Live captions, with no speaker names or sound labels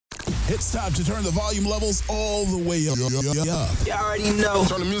It's time to turn the volume levels all the way up. You already know.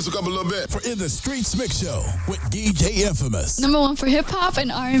 Turn the music up a little bit. For In the Streets Mixshow with DJ Infamous. Number 1 for hip hop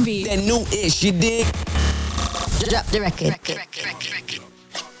and R&B. That new ish, you dig? Drop the record.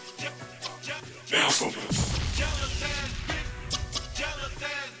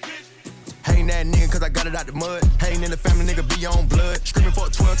 Hating that nigga cause I got it out the mud. Hating in the family, nigga be on blood. Screaming for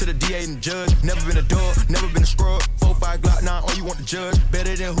 12 to the DA and the judge. Never been a dog, never been a scrub. 4-5 Glock 9, all you want to judge.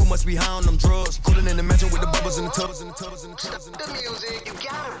 Better than who must be high on them drugs. Cooling in the mansion with the bubbles and the tubs and the tubs and the tubs and the tubs. The music, you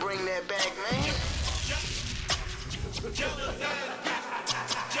gotta bring that back, man.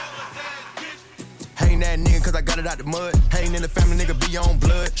 Hating that nigga cause I got it out the mud. Hating in the family, nigga be on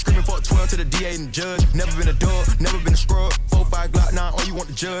blood. Screaming for 12 to the DA and the judge. Never been a dog, never been a scrub. 4-5 Glock 9, all you want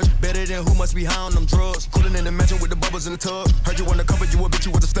to judge. Better than who must be high on them drugs. Cooling in the mansion with the bubbles in the tub. Heard you wanna cover, you a bitch,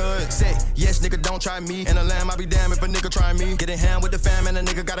 you with a stud. Say, yes, nigga, don't try me. And a lamb, I be damn if a nigga try me. Get in hand with the fam and a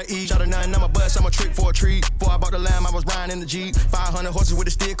nigga gotta eat. Shot a nine, I'm a bust, I'm a trick for a treat. Before I bought the lamb, I was riding in the Jeep. 500 horses with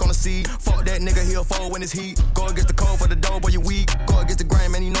a stick on the seat. Fuck that nigga, he'll fold when it's heat. Go against the cold for the dough, boy, you weak. Go against the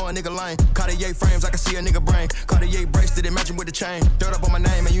grain, man, you know a nigga lame. Cartier frames, I can see a nigga brain. Cartier bracelet, matching with the chain. Dirt up on my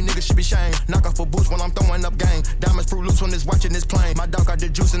name, and you niggas should be shamed. Knock off a boost while I'm throwing up game. Diamonds fruit loose when it's watching this plane. My dog got the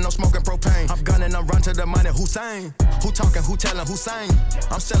juice and no smoking propane. I'm gunning, I'm run to the money. Hussein, who talking, who telling, who saying?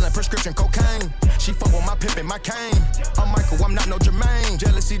 I'm selling prescription cocaine. She fuck with my pimpin', my cane. I'm Michael, I'm not no Jermaine.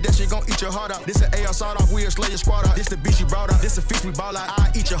 Jealousy, that shit gon' eat your heart out. This an AR sawed off, we'll slay your squad out. This the beat she brought out. This a feast we ball out.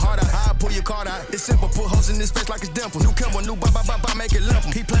 I eat your heart out. I pull your card out. It's simple, put holes in this face like it's dimple. New Kimber, new ba, make it limp.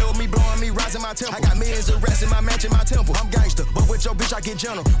 He play with me, blowing me, rising my temple. I got millions of rats in my mansion, my temple. I'm gangster, but with your bitch I get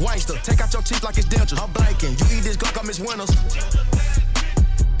gentle. Wangster, take out your teeth like it's dentures. I'm blanking, you eat this Glock, I miss Winters.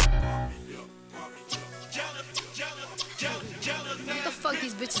 What the fuck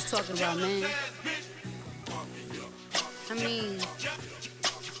these bitches talking about, man? I mean,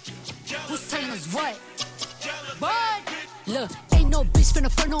 who's telling us what? What? Look, ain't no bitch finna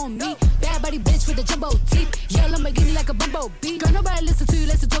front on me. Bad body bitch with the jumbo teeth. Yell Lamborghini like a bumblebee. Girl, nobody listen to you,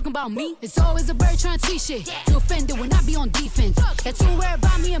 listen talking about me. It's always a bird trying to teach shit. You offended when I be on defense. That too worried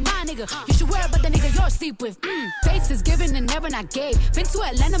about me and my nigga. You should worry about the nigga you're sleep with. Face is given and never not gave. Been to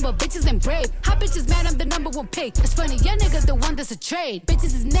Atlanta, but bitches ain't brave. How bitches mad I'm the number 1 pick? It's funny, your nigga the one that's a trade.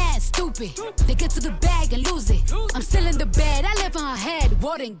 Bitches is mad, stupid. They get to the bag and lose it. I'm still in the bed, I live on her head.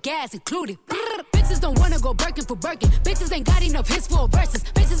 Water and gas included. Bitches don't wanna go Birkin for Birkin. Bitches ain't got enough hits for verses.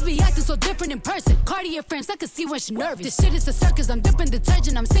 Bitches be acting so different in person. Cartier frames, I can see when she nervous. This shit is a circus, I'm dipping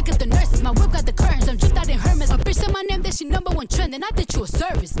detergent. I'm sick of the nurses. My whip got the curtains, I'm dripped out in Hermes. A bitch said my name, that she number 1 trend. And I did you a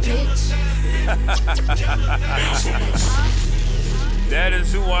service, bitch. That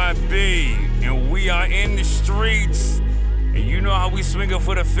is who I be. And we are in the streets. And you know how we swing it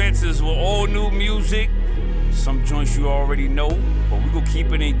for the fences with all new music. Some joints you already know, but we gon'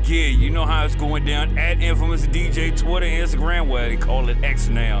 keep it in gear. You know how it's going down at Infamous DJ, Twitter, Instagram, well, they call it X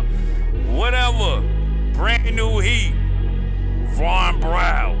now. Whatever. Brand new heat. Vaughn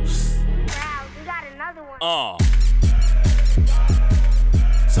Browse. Wow, we got another one.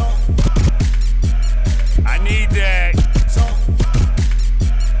 I need that.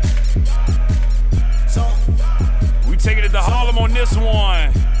 We taking it to Harlem on this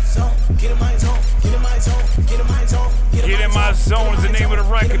one. Get in my zone, get in my zone, get in my zone. Get in my zone is the name of the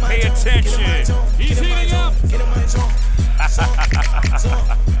record. Pay attention. He's heating up. Get in my zone.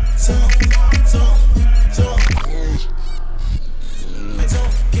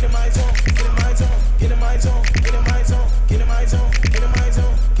 Get in my zone, get in my zone, get in my zone, get in my zone, get in my zone, get in my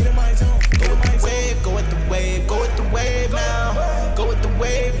zone, get in my zone. Go with the wave, go with the wave, go with the wave now. Go with the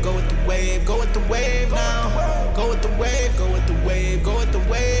wave, go with the wave, go with the wave now. Go with the wave, go with the wave, go with the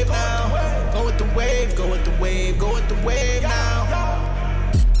wave now. Go with the wave, go with the wave, go with the wave now.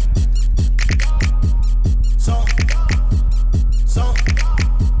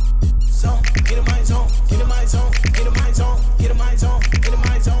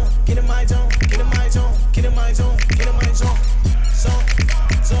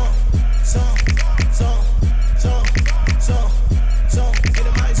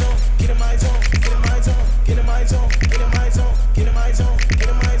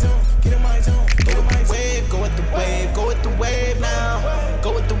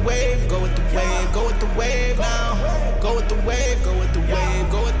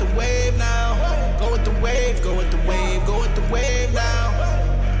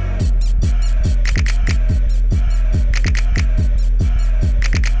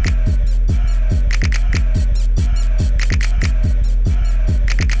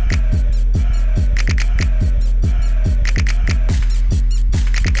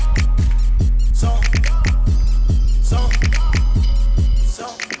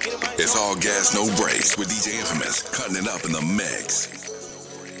 It's all gas, no brakes with DJ Infamous cutting it up in the mix.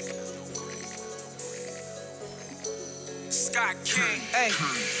 Scott King. Hey,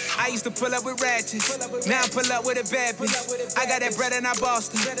 I used to pull up with ratchets. Now I pull up with a bad bitch. I got that bread and I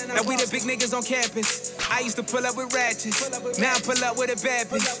Boston. Now we the big niggas on campus. I used to pull up with ratchets. Now I pull up with a bad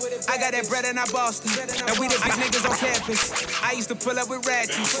bitch. I got that bread and I Boston. Now we the big niggas on campus. I used to pull up with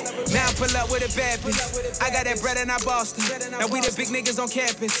ratchets. Now I pull up with a bad bitch. I got that bread and I Boston. Now we the big niggas on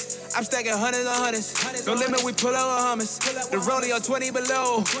campus. I'm stacking hundreds on hundreds. No limit, we pull over hummus. The rodeo 20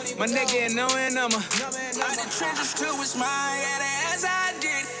 below. My nigga ain't knowing number. Out the trenches, crew was mine, yeah, as I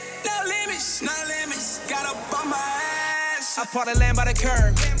did. No limits, no limits. Got up on my ass. I park the land by the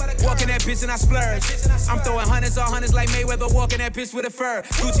curb. Walking that bitch and I splurge. I'm throwing hundreds on hundreds like Mayweather, walking that bitch with a fur.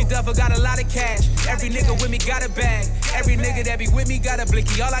 Gucci duffel got a lot of cash. Every nigga with me got a bag. Every nigga that be with me got a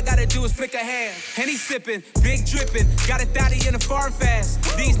blicky. All I gotta do is flick a hand. Henny sipping, big dripping. Got a thotty in the farm fast.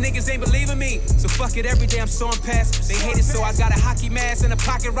 These niggas ain't believing me, so fuck it, every day I'm sawing past. They hate it, so I got a hockey mask and a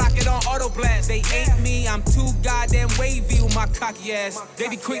pocket rocket on auto blast. They ain't me, I'm too goddamn wavy with my cocky ass. They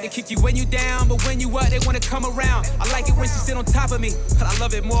be quick to kick you when you down, but when you up, they wanna come around. I like it when she sit on top of me, but I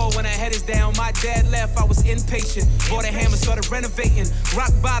love it more when her head is down. My dad left, I was impatient. Bought a hammer, started renovating.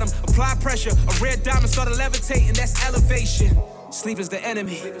 Rock bottom, apply pressure. A rare diamond started levitating, that's elevation. Sleep is the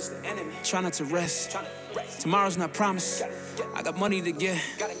enemy. Try not to rest. Tomorrow's not promised. I got money to get.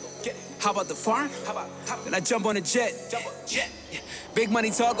 How about the farm? Then I jump on a jet. Big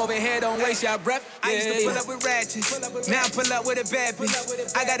money talk over here, don't waste your breath. I used to pull up with ratchets. Now I pull up with a bad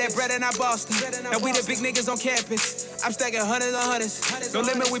bitch. I got that bread and I Boston. Now we the big niggas on campus. I'm stacking hundreds on hundreds. No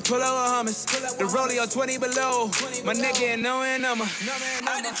limit, we pull over hummus. The rodeo 20 below. My nigga ain't knowing number.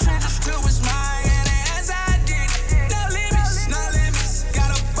 Out the trenches, crew was mine, yeah, as I did. No limits, no limits.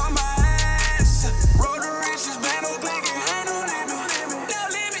 Got up on my ass. Roll the riches, man, no blinking. No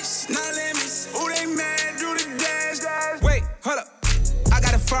limits, no limits. Who they mad, do the dash. Wait, hold up. I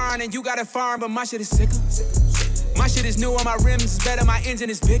got a foreign and you got a foreign, but my shit is sicker. My shit is new on my rims, is better, my engine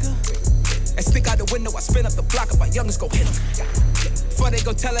is bigger. And stick out the window, I spin up the block, and my youngest go hit 'em. Before they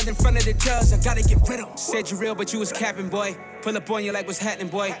go tell it in front of the judge, I gotta get rid of 'em. Said you real, but you was capping, boy. Pull up on you like what's happening,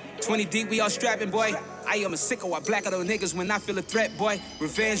 boy. 20 deep, we all strapping, boy. I am a sicko, I black out those niggas when I feel a threat, boy.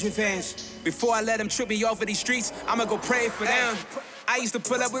 Revenge, revenge. Before I let them trip me off of these streets, I'ma go pray for them. I used to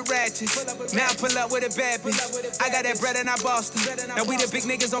pull up with ratchets. Now I pull up with a bad bitch. I got that bread and I Boston. Now we the big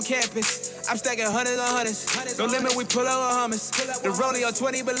niggas on campus. I'm stacking hundreds on hundreds. No limit, we pull over hummus. The rodeo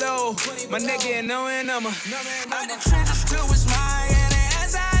 20 below. My nigga ain't knowing number. Out the trenches, crew was mine, yeah,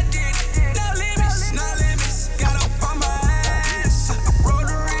 as I did. No limits, no limits. Got up on my ass. Roll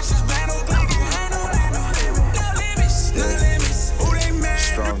the riches, man, no blinking. No limits, no limits. Who they mad?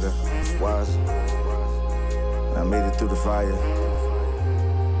 Stronger, wiser. I made it through the fire.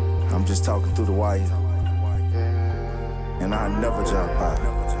 I'm just talking through the wire. And I never jump out.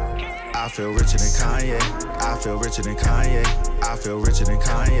 I feel richer than Kanye. I feel richer than Kanye. I feel richer than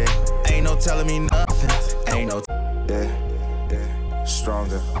Kanye. Ain't no telling me nothing. Ain't no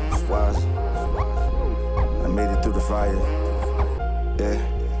stronger, wiser. I made it through the fire.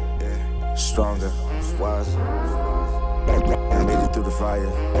 Stronger, wiser. I made it through the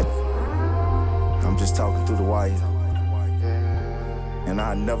fire. I'm just talking through the wire. And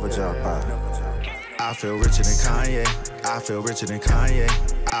I never jump out. I feel richer than Kanye. I feel richer than Kanye.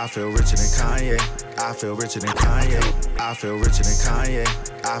 I feel richer than Kanye. I feel richer than Kanye. I feel richer than Kanye.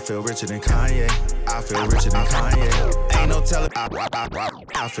 I feel richer than Kanye. I feel richer than Kanye. Ain't no telling.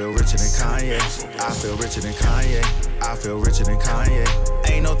 I feel richer than Kanye. I feel richer than Kanye. I feel richer than Kanye.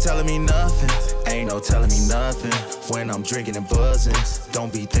 Ain't no telling me nothing. Ain't no telling me nothing. When I'm drinking and buzzing,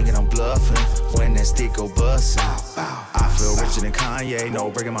 don't be thinking I'm bluffing. When that stick go bustin', I feel richer than Kanye. No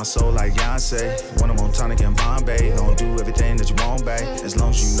breaking my soul like Beyonce. When I'm on tonic and Bombay, gon' do everything that you want, babe. As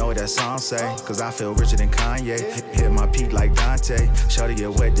long as you know what that song say. Cause I feel richer than Kanye. Hit my peak like Dante. Shawty get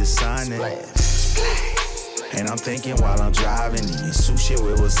wet, just sign it. And I'm thinking while I'm driving, eating sushi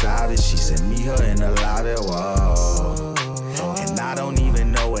with wasabi. She said meet her in the lobby, whoa. And I don't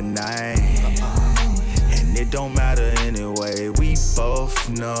even know her name. And it don't matter anyway, we both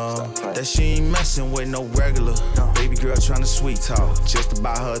know that she ain't messing with no regular. Baby girl tryna sweet talk, just to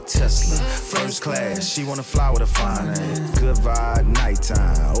buy her a Tesla. First class, she wanna fly with a fine. Good vibe,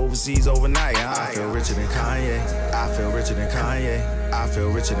 nighttime, overseas overnight. I feel richer than Kanye. I feel richer than Kanye. I feel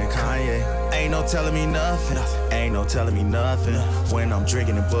richer than Kanye. Ain't no telling me nothing. Ain't no telling me nothing. When I'm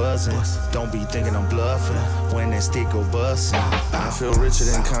drinking and buzzing, don't be thinking I'm bluffing. When that stick go bustin', I feel richer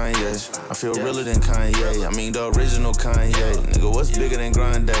than Kanye. I feel realer than Kanye. I mean the original Kanye. Nigga, what's bigger than grinding?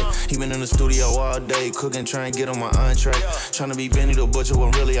 Sunday. He been in the studio all day, cooking, trying to get on my entree. Trying to be Benny the Butcher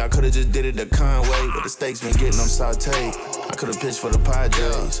when really I could've just did it the Conway. But the steaks been getting them sauteed. I could've pitched for the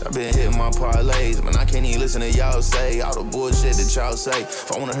Padres. I been hitting my parlays, man. I can't even listen to y'all say all the bullshit that y'all say.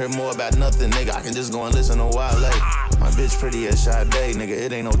 If I wanna hear more about nothing, nigga, I can just go and listen to Wale. My bitch pretty as Sade, nigga.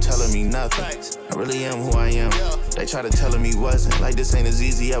 It ain't no telling me nothing. I really am who I am. They try to tell me wasn't. Like this ain't as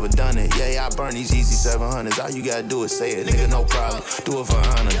easy, ever done it. Yeah, I burn these easy 700s. All you gotta do is say it, nigga, no problem. Do it for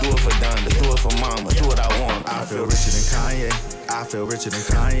honor, do it for Donda, do it for mama, do what I want. I feel richer than Kanye. I feel richer than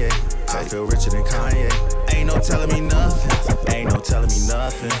Kanye. I feel richer than Kanye. Ain't no telling me nothing. Ain't no telling me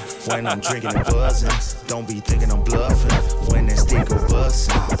nothing. When I'm drinking and buzzing, don't be thinking I'm bluffing. When that stick go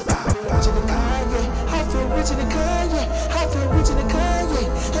bustin'. Richer than Kanye. I feel richer than Kanye. I feel richer than Kanye.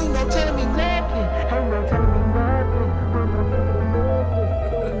 Ain't no telling me nothing. Ain't no telling me nothing.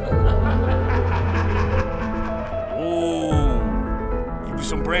 Ooh, you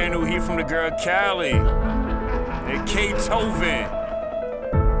some brand new heat from the girl Cali. And K Tobe.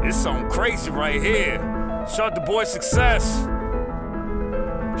 It's something crazy right here. Shout out to boy Success.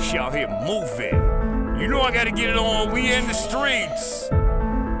 She out here moving. You know I gotta get it on. We in the streets.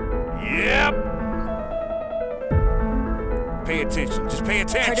 Yep. Pay attention. Just pay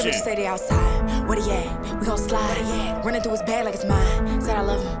attention. Heard the bitches say they outside. Where they at? We gon' slide. Running through his bag like it's mine. Said I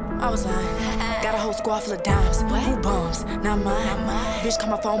love him. I was lying. Got a whole squad full of dimes. Who bums? Not mine. Bitch call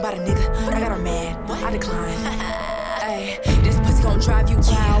my phone by the nigga. I got her mad. I decline. Ay, this pussy gon' drive you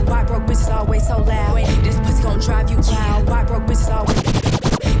wild. Why broke bitches always so loud? This pussy gon' drive you wild. Why broke bitches always?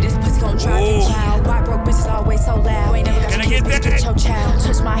 This pussy gon' drive you wild. Why broke bitches always so loud? Ain't never got your kids, bitch, get your child.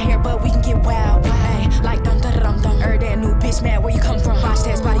 Touch my hair, but we can get wild. Ay, like dum dum dum dum. Heard that new bitch mad. Where you come from? Watch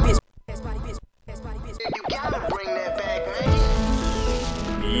that body bitch. You gotta bring that back,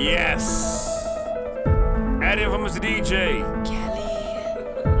 man. Yes. Add in from Mr. DJ.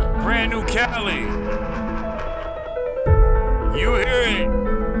 Cali. Brand new Cali. You hear it.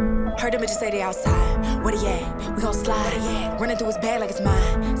 Heard them bitches say they outside. Where they at? We gon' slide. Running through his bag like it's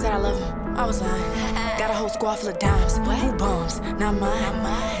mine. Said I love him. I was lying. Got a whole squad full of dimes. Who bums? Not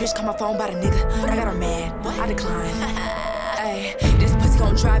mine. Bitch call my phone by the nigga. I got her mad. I decline. Ay, this pussy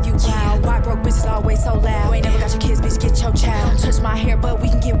gon' drive you wild. Why broke bitches always so loud? Ain't never got your kids, bitch, get your child. Touch my hair, but we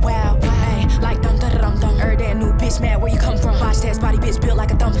can get wild. Ay, like dum dum dum dum. Heard that new bitch mad. Where you come from? Watch that body bitch built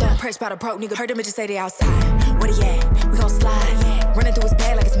like a thumb thumb. Pressed by the broke nigga. Heard them bitches say they outside. Where they at? We gon' slide. Running through his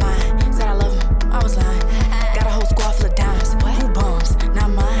bag like it's mine. Said I love him. I was lying. Got a whole squad full of dimes. Who bums?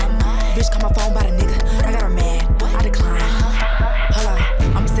 Not mine. Bitch call my phone by the nigga. I got her mad. I decline. Hold on.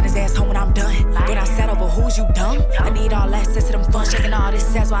 I'ma send his ass home when I'm done. Then I sat over who's you dumb? I need all access to them funds. And all this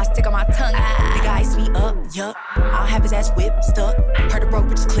sass while I stick on my tongue. Nigga ice me up, yup. I'll have his ass whipped, stuck. Heard the broke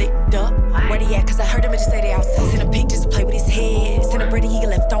bitches clicked up. Where they at? Cause I heard them bitches say they outside. Send a pic just to play with his head. Send a bread he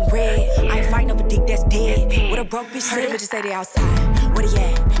left on red. I ain't fighting over dick that's dead. What a broke bitch heard them bitches say they outside. Where they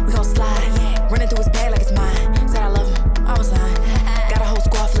at? We gon' slide. Running through his bag like it's mine. Said I love him. I was lying. Got a whole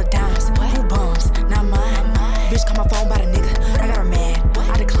squad full of dimes. Who bums? Not mine. Bitch call my phone by the nigga. I got her mad.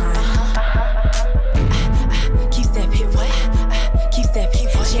 I decline. Keep stepping. Keep stepping.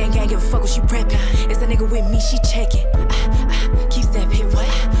 She ain't gonna give a fuck what she preppin'. It's a nigga with me, she checkin'. Keep stepping.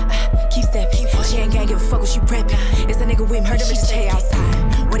 Keep stepping. She ain't gonna give a fuck what she preppin'. It's a nigga with me, heard them bitches stay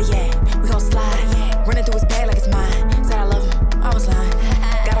outside. Where they at? We gon' slide. Running through his bag like it's mine. Said I love him. I was lying.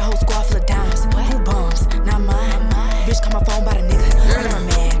 Got a whole squad full of dimes. Who bums? Not mine. Bitch call my phone by the nigga. I got her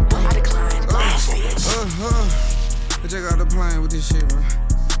mad. I decline. I just got the plane with this shit, man.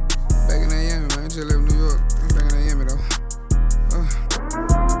 Back in Miami, man. I just live in New York. I'm back in Miami, though.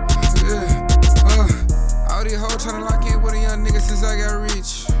 All these hoes tryna lock in with a young nigga since I got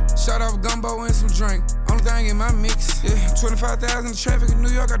rich. Shot off gumbo and some drink. Only thing in my mix. Yeah, 25,000 in traffic in New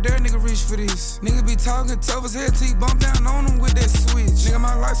York. I dare nigga reach for this. Nigga be talking tough as hell till he bump down on him with that switch. Nigga,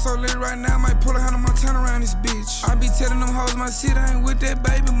 my life so lit right now. Might pull a hand on my turn around this bitch. I be telling them hoes my shit. I ain't with that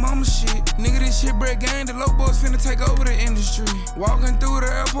baby mama shit. Nigga, this shit bread gang. The low boys finna take over the industry. Walking through the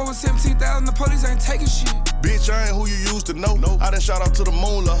airport with 17,000. The police ain't taking shit. Bitch, I ain't who you used to know. I done shot out to the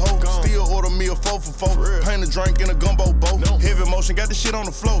moon, la ho. Still order me a 4 for 4. Paint a drink in a gumbo boat. Heavy motion, got the shit on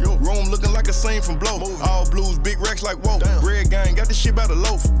the floor. Room looking like a scene from Blow. All blues, big racks like whoa. Red gang, got the shit by the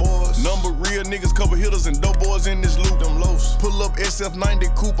loaf. Boys. Number real niggas, couple hitters and dope boys in this loop. Them loafs. Pull up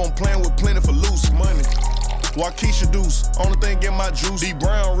SF90 coupe, I'm playing with plenty for loose money. Waukesha Deuce, only thing in my juice. D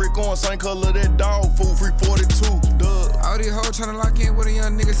Brown, Rick on, same color that dog food, free 42. Duh. All these hoes tryna lock in with a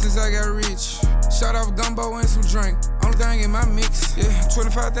young nigga since I got rich. Shot off gumbo and some drink. Only thing in my mix. Yeah,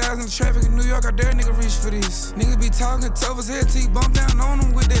 25,000 in traffic in New York. I dare nigga reach for this. Niggas be talking tough as hell till you bump down on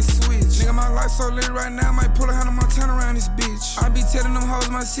them with that switch. Nigga, my life so lit right now. Might pull a Hannah Montana around this bitch. I be telling them hoes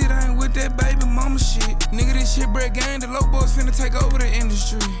my shit. I ain't with that baby mama shit. Nigga, this shit bread gang. The low boys finna take over the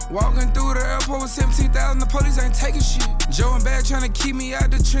industry. Walking through the airport with 17,000. The police ain't taking shit. Joe and Bag tryna keep me out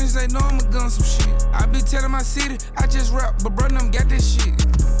the trenches. They know I'ma gun some shit. I be telling my city. I just rap, but bro, them got that shit.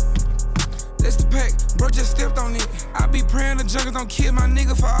 That's the pack, bro just stepped on it. I be praying the juggers don't kill my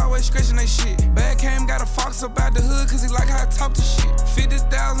nigga for always scratching they shit. Bad came, got a fox up out the hood cause he like how I talk to shit.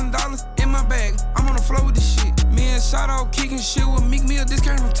 $50,000 in my bag, I'm on the floor with this shit. Me and Shadow kicking shit with Meek Mill,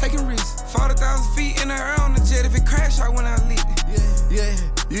 discount from taking risks. 40,000 feet in the air on the jet, if it crash I went out lit. Yeah,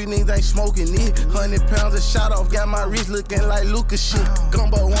 you niggas ain't smoking it. 100 pounds of shot off, got my wrist looking like Lucas shit.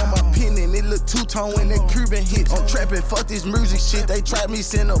 Gumbo on my pinning, it look two-tone when that Cuban hit. I'm trapping, fuck this music shit. They trap me,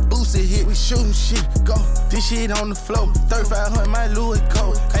 send a booster hit. We shooting shit, go. This shit on the floor. 3,500, my Louis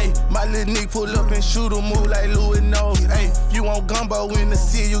coat. Hey, my little nigga pull up and shoot a move like Louis knows. Hey, you want gumbo in the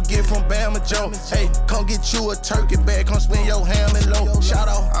city, you get from Bama Joe. Hey, come get you a turkey bag, come spin your ham and low. Shout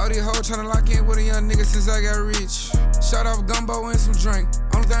out. All these hoes tryna lock in with a young nigga since I got rich. Shot off gumbo and some drink.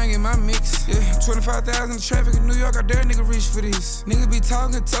 Only thing in my mix. Yeah, 25,000 in traffic in New York. I dare nigga reach for this. Niggas be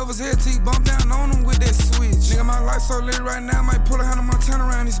talking tough as hell till you bump down on them with that switch. Nigga, my life so lit right now. Might pull a Hannah Montana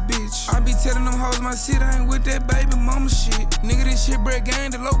around this bitch. I be telling them hoes my shit. I ain't with that baby mama shit. Nigga, this shit bread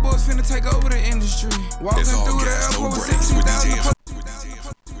gang. The low boys finna take over the industry. Walking through the airport with 16,000.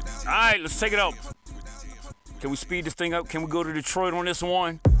 Alright, let's take it up. Can we speed this thing up? Can we go to Detroit on this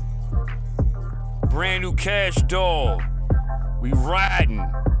one? Brand new Kash Doll. We riding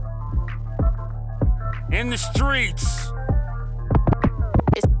in the streets.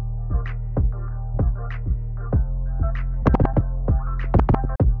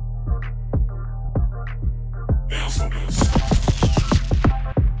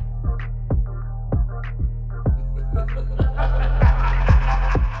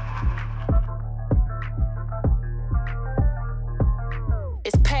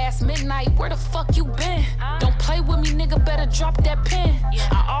 It's past midnight, where the fuck you been? Don't play with me, nigga, better drop that pen.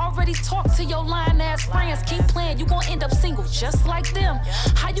 I already talked to your lying ass friends. Keep playing, you gon' end up single just like them.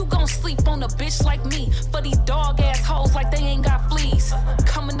 How you gon' sleep on a bitch like me? For these dog ass hoes like they ain't got fleas.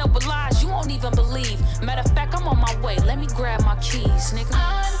 Coming up with lies you won't even believe. Matter of fact, I'm on my way, let me grab my keys, nigga.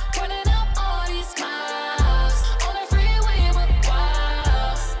 I'm running up all these miles on the freeway, but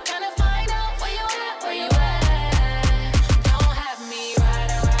wow. Tryna find out where you at, where you at. Don't have me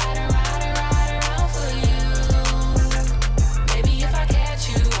riding around for you. Maybe if I catch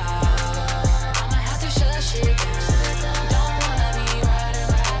you out, I'ma have to shut shit down. Don't wanna be riding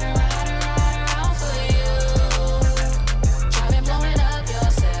around for you. Driving, blowing up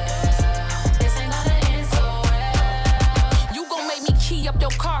yourself. This ain't gonna end so well. You gon' make me key up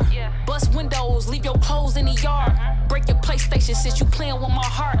your car, bust windows, leave your clothes in the yard. Break your PlayStation since you playing with my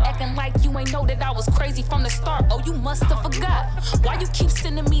heart. Acting like you ain't know that I was crazy from the start. Oh, you must have forgot. Why you keep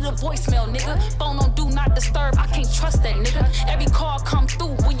sending me the voicemail, nigga? Phone on do not disturb, I can't trust that nigga. Every call come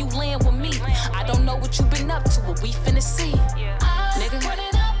through when you land with me. I don't know what you been up to, but we finna see. Nigga,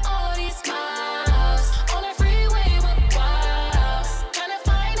 running up all these miles on the freeway, but wow. Tryna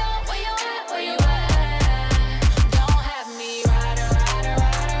find out where you at, where you at. Don't have me riding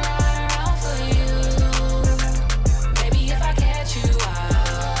around for you. Maybe if I catch you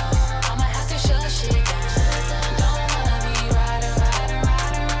out, I'ma have to shut shit down. Don't wanna be riding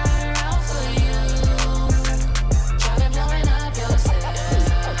around for you. Driving, blowing up yourself.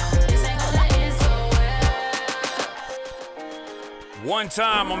 This ain't gonna end so well. One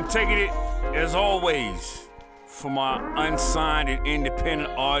time, I'm taking it, as always, for my unsigned and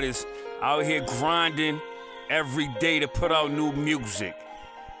independent artists out here grinding every day to put out new music.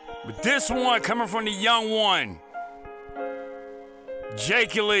 But this one coming from the young one,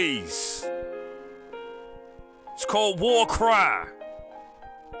 Jake Elise. It's called War Cry.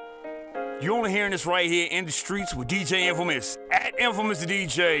 You're only hearing this right here in the streets with DJ Infamous, at Infamous the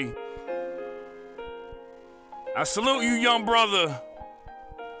DJ. I salute you, young brother.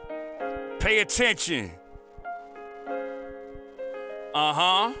 Pay attention.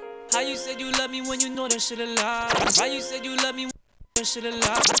 Uh-huh. How you said you love me when you know that shit a lie? How you said you love me when that shit a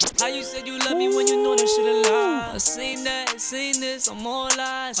lie? How you said you love me when you know that shit a lie? I seen that, seen this, I'm all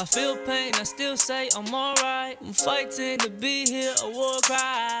lies. I feel pain, I still say I'm alright. I'm fighting to be here, a war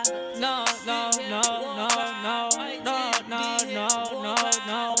cry. No, no, no, no, no, no, no, no, no, no,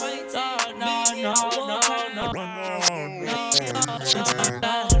 no, no, no, no, no.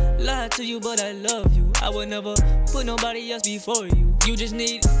 Lied to you, but I love you. I would never put nobody else before you. You just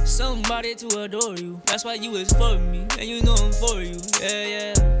need somebody to adore you. That's why you is for me, and you know I'm for you.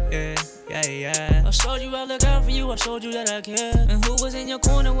 Yeah. I showed you I look out for you, I showed you that I care. And who was in your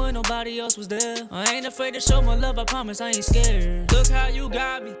corner when nobody else was there? I ain't afraid to show my love, I promise I ain't scared. Look how you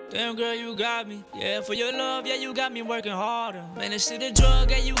got me, damn girl you got me. Yeah, for your love, yeah you got me working harder. Man, this shit a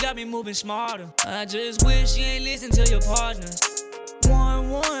drug, yeah you got me moving smarter. I just wish you ain't listen to your partners. One.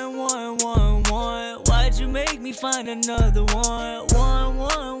 Why'd you make me find another one? One.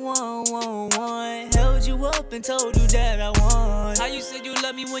 Held you up and told you that I won. How you said you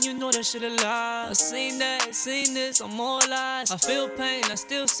love me when you know that shit a lie? I seen that, seen this, I'm all lies. I feel pain, I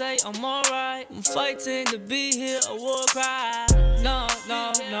still say I'm alright. I'm fighting to be here, a war cry. No.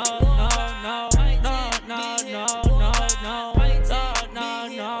 Yeah,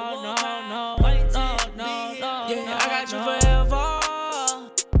 I got you forever.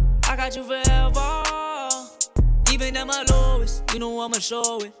 I got you forever. Even at my lowest, you know I'ma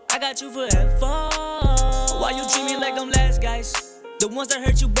show it. I got you forever. Why you treat me like I'm last guys? The ones that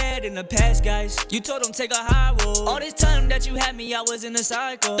hurt you bad in the past, guys. You told them take a high road. All this time that you had me, I was in a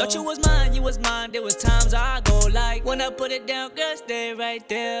cycle. Thought you was mine, there was times I go like, when I put it down, girl, stay right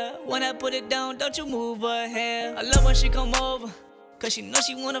there. When I put it down, don't you move her hair. I love when she come over, cause she know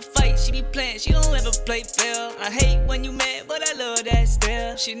she wanna fight, she be playing, she don't ever play fair. I hate when you mad, but I love that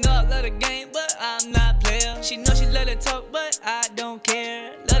stare. She know I love the game, but I'm not player. She know she love to talk, but I don't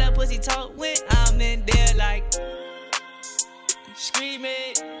care. Love that pussy talk when I'm in there like scream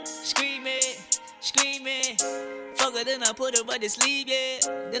it. Fuck her, then I put her right to sleep, yeah.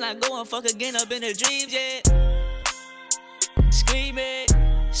 Then I go and fuck again up in her dreams, yeah. Scream it.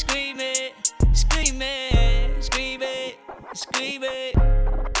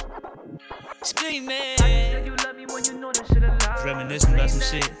 Reminiscing about some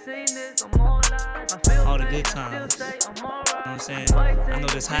shit. All the good times. You know what I'm saying? I know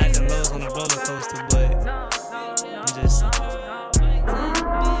there's highs and lows on a roller coaster, but I'm just.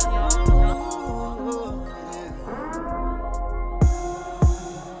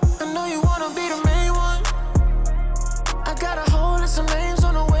 I know you wanna be the main one. I got a whole list of names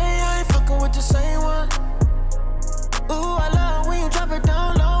on the way. I ain't fucking with the same one. Ooh, I love when you drop it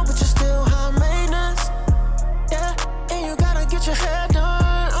down low, but you're still high maintenance. Yeah, and you gotta get your hair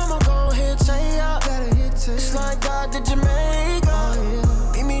done. I'ma go ahead, say up. It's like God did Jamaica.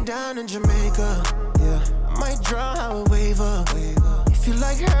 Oh, yeah. Meet me down in Jamaica. Yeah, I might draw how it waver. If you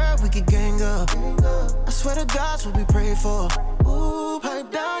like her, we could gang up. I swear to God's what we pray for. Ooh,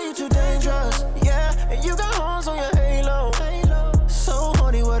 pipe down, you too dangerous. Yeah, and you got horns on your halo. So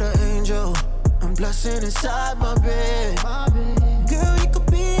horny, what an angel. I'm blushing inside my bed. Girl, you could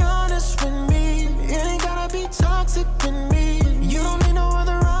be honest with me. It ain't gotta be toxic with me. You don't need no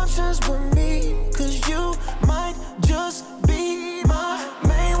other options but me. Cause you might just be my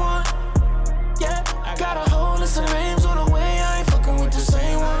main one. Yeah, I got a whole list of names on the way. I ain't fucking with the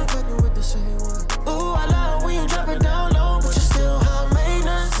same one. Ooh, I love when you drop it down low, but you're still high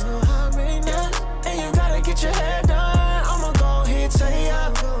maintenance. Yeah, and you gotta get your hair done. I'ma go ahead, say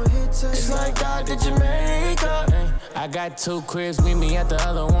up. It's like God did Jamaica. I got two cribs, meet me at the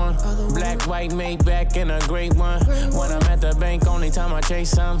other one. Black, white, Maybach, and a great one. When I'm at the bank, only time I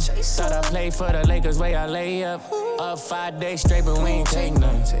chase some. Thought I played for the Lakers, way I lay up. Up 5 days straight, but we ain't take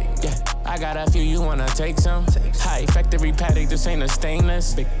none. Yeah, I got a few, you wanna take some? High factory paddock, this ain't a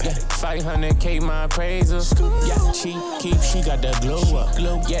stainless. Yeah, 500K my appraisal. Yeah, she got the glow up.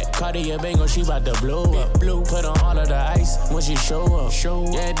 Yeah, Cartier Bango, she bout to blow up. Put on all of the ice when she show up.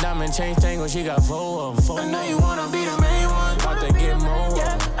 Yeah, diamond chain tango, she got 4 of them. I know you wanna be the main one. About to get more.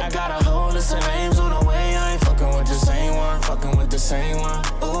 Yeah, I got a whole list of names on the way. I ain't fucking with the same one. Fucking with the same one.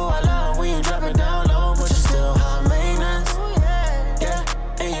 Ooh, I love when you drop it down low, but you're still high maintenance. Yeah,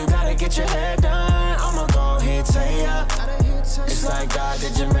 and you gotta get your hair done. I'ma go ahead, say up. It's like God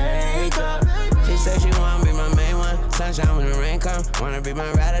did Jamaica. She said she wanna be my main one. Sunshine when the rain come. Wanna be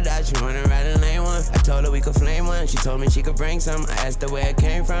my ride or die, she wanna ride a lane one. I told her we could flame one. She told me she could bring some. I asked her where it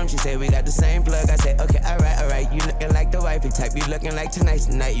came from. She said we got the same plug. I said, okay, alright. You looking like the wifey type. You looking like tonight's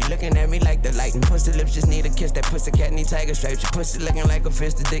the night. You looking at me like the light. And pussy lips just need a kiss. That pussy cat need tiger stripes. Your pussy looking like a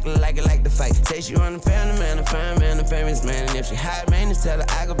fist. The dick look like it like the fight. Say she want a family man, a fine man, a famous man. And if she high maintenance, tell her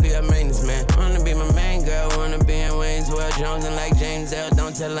I could be her maintenance man. Wanna be my main girl. Wanna be in Wayne's World Jones and like James L.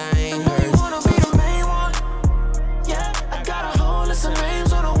 Don't tell her I ain't hers. You wanna be the main one. Yeah, I got a whole list of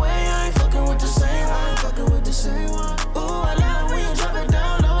names on the way. I ain't fucking with the same one. Ooh, I love when you drop it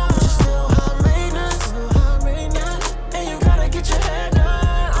down low, but you're still high maintenance. Yeah, and you gotta get your hair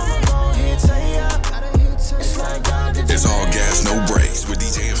done. I'ma go ahead, say up. It's like God did. It's all gas, no brakes with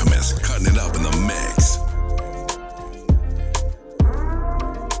DJ Infamous, cutting it up in the mix.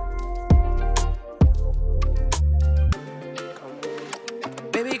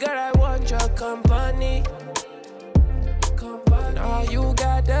 company. All you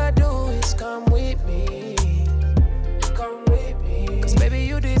gotta do is come with me. Come with me. Cause baby,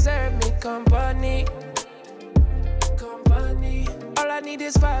 you deserve me company. Company. All I need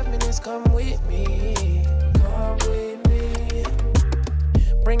is 5 minutes, come with me. Come with me.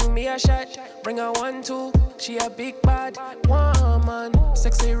 Bring me a shot, bring her 1, 2. She a big bad woman.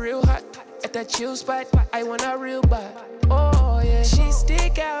 Sexy, real hot, at that chill spot. I want a real bad. Oh yeah, she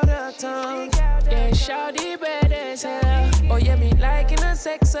stick out her tongue. Yeah, shawty bad as hell. Oh yeah, me liking her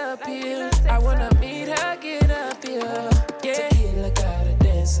sex appeal. I wanna meet her, get up here. Yeah, tequila got her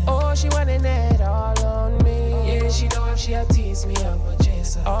dancing. Oh, she wanting that all on me. Yeah, she know if she a tease me, I'ma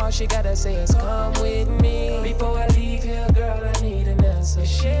chase her. All she gotta say is come with me. Before I leave here, girl, I need an answer.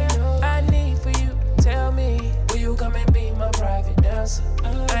 She know I need for you. Tell me, will you come and be my private dancer?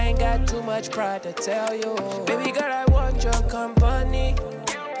 I ain't got too much pride to tell you. Baby girl, I want your company.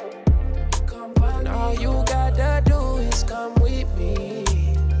 All you gotta do is come with me.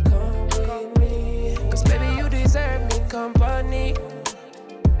 Come with me. Cause baby, you deserve me company.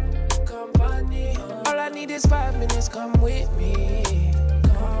 Company. All I need is 5 minutes, come with me.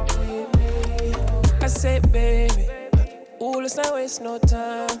 Come with me. I said, baby, ooh, let's not waste no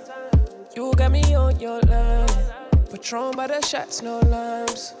time. You got me on your line. Patron by the shots, no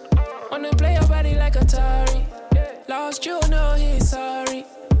limes. Wanna play your body like Atari. Lost you, know he's sorry.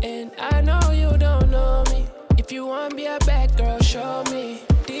 And I know you don't know me. If you want be a bad girl, show me.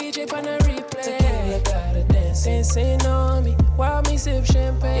 DJ on the replay. Tequila got her dancing on me while me sip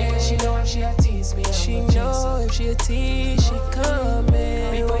champagne. Yeah, she know if she a tease me, she know if she a tease, she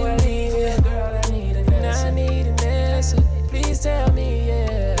coming. Before you leave here, girl, I need an answer. I need an answer. Please tell me,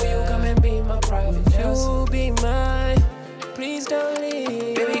 yeah. Will you come and be my private dancer? You be mine. Please don't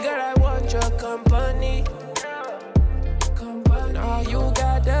leave. Baby girl, I want your company. All you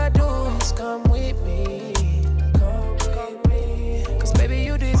gotta do is come with me. Come with me. Cause baby,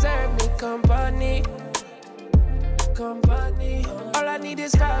 you deserve me company. Company. All I need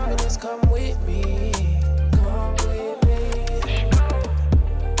is 5 minutes, come with me. Come with me.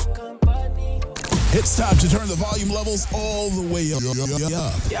 Company. It's time to turn the volume levels all the way up.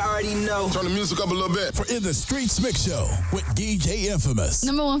 You already know. Turn the music up a little bit. For In the Streets Mixshow with DJ Infamous.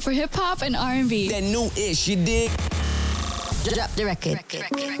 Number 1 for hip hop and R&B. That new ish, you dig? Drop the record.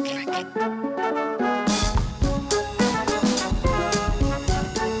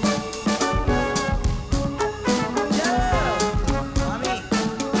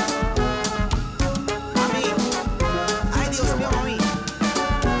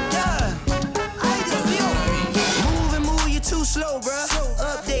 Slow, bruh.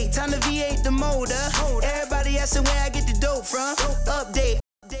 Update, time to V8 the motor. Everybody asking where I get the dope from. Update.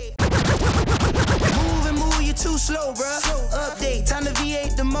 Move, you too slow, bruh. Update, time to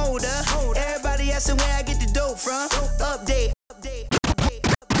V8 the motor. Everybody asking where I get the dope from. Update.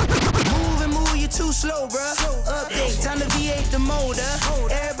 Move, you too slow, bruh. Update, time to V8 the motor.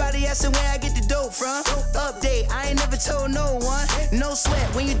 Everybody asking where I get the dope from. Update, I ain't never told no one. No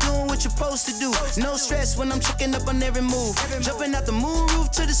sweat when you doing what you're supposed to do. No stress when I'm checking up on every move. Jumping out the moon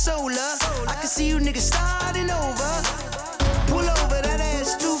roof to the solar. I can see you niggas starting over. Pull over, that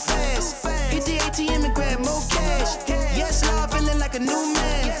ass too fast. Hit the ATM and grab more cash. Yes, Lord, feeling like a new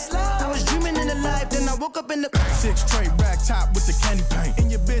man. I was dreaming in the life, then I woke up in the 6 tray rack top with the candy paint in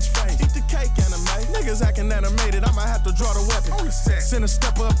your bitch face. Eat the cake, anime. Niggas acting animated, I'ma have to draw the weapon. Send a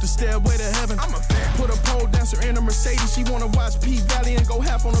stepper up the stairway to heaven. I'm a fan. Put a pole dancer in a Mercedes. She wanna watch P Valley and go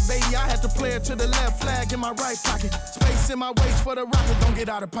half on a baby. I had to play it to the left, flag in my right pocket. Space in my waist for the rocket, don't get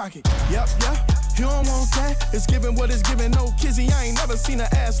out of pocket. Yep. You don't want that? It's giving what it's giving. No kizzy, I ain't never seen an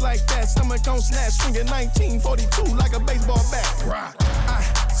ass like that. Stomach on snatch, swinging 1942 like a baseball bat. I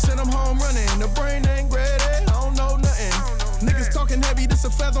send them home running. The brain ain't ready. I don't know nothing. Niggas talking heavy, this a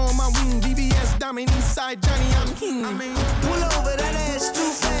feather on my wing. BBS Diamond, Eastside Johnny, I'm king. Pull over, that ass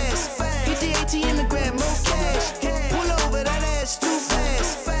too fast. Hit the ATM and grab more cash. Pull over, that ass too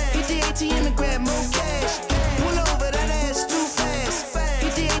fast. Hit the ATM and grab more cash. Pull over, that ass too fast.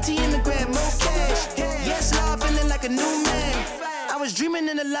 Hit the ATM and grab more cash. Yes, Lord, feeling like a new man. I was dreaming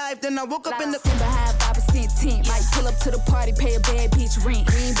in the life, then I woke up in the behind 5% tint. Might pull up to the party, pay a bad bitch rent.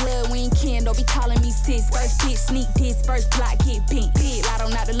 We ain't blood, we ain't kin, don't be calling me sis. First bitch sneak this, first plot get bent. Big light on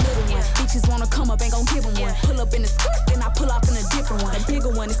not a little one. Bitches wanna come up, ain't gon' give them one. Pull up in the skirt, then I pull off in a different one. A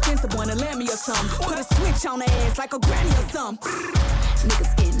bigger one, expensive one, a Lammy or something. Put a switch on the ass like a granny or something.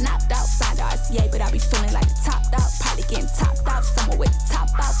 Niggas getting knocked out, signed the RCA, but I be feeling like the top dog. Probably getting topped off, somewhere with the top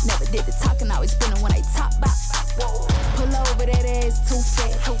off. Never did the talking, always spinning when I top out. Pull over that ass, too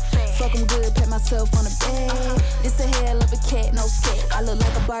fat. Fuck 'em good, pat myself on the bed. This a hell of a cat, no scat. I look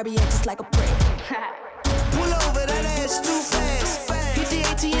like a Barbie, and just like a prat. Pull over that ass too fast. Hit the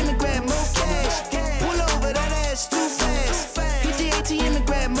ATM and grab more cash. Pull over that ass too fast. Hit the ATM and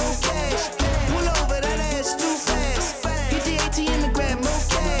grab more cash. Pull over that ass too fast. Hit the ATM and grab more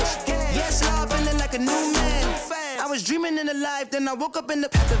cash. Yes, Lord, feeling like a new man. I was dreaming in the life, then I woke up in the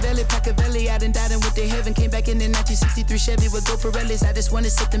Paccavelli. I done died and went to heaven. Came back in the 1963 Chevy with Go Pirellis. I just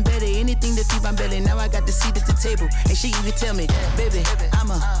wanted something better, anything to feed my belly. Now I got the seat at the table, and she even tell me, baby,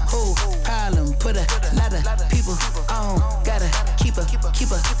 I'm a whole problem. Put a lot of people on, gotta keep her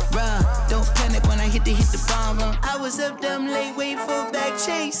run. Don't panic when I hit the bomb. I was up damn late, waiting for a back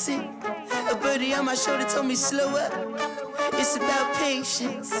chasing. A birdie on my shoulder told me slow up. It's about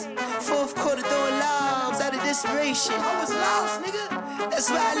patience. Fourth quarter throwing lobs out of desperation. I was lost, nigga. That's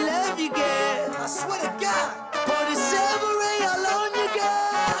why I love you, girl. I swear to God. Pour the silver ray all on you,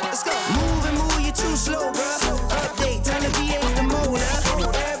 girl. Let's go. Move, you too slow, bro. Update, time to V8 the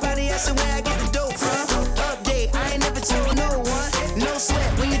motor. Everybody asking where I get the dope from. Update, I ain't never told no one. No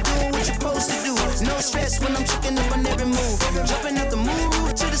sweat when you're doing what you're supposed to do. No stress when I'm tricking up on every move. Jumping out the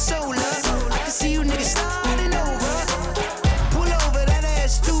moon to the solar. I can see you niggas starting over. Pull over that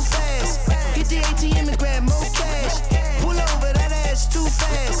ass too fast. Hit the ATM and grab more cash. Pull over that ass too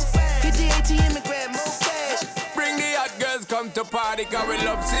fast. Hit the ATM and grab more cash. Bring the hot girls come to party, cause we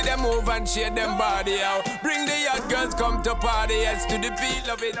love see them move and shake them body out. Bring the hot girls come to party, yes to the beat,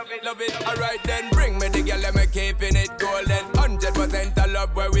 love it, love it. Alright then, bring me the girl, let me keeping it golden. 100% I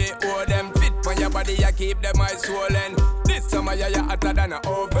love where we owe them. Fit on your body, I keep them eyes swollen. This summer you're hotter than an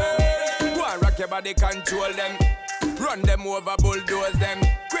oven. Go and rock your body, control them. Run them over, bulldoze them.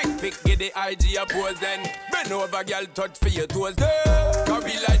 Quick pick, get the IG oppose then. Bend over, girl, touch for your toes. Cause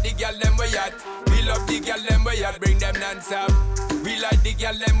we like the girl, them we at. We love the girl, them we at. Bring them non-stop. We like the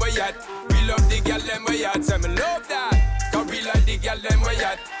girl, them we at. We love the girl, them we at. So me love that. Cause we like the girl, them we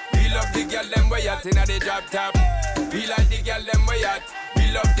at. We love the girl, them we at. Inna the drop top. We like the girl, them we at.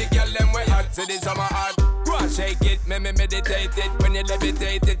 We love the girl, them we at. So this summer hot. Go and shake it, me meditate it. When you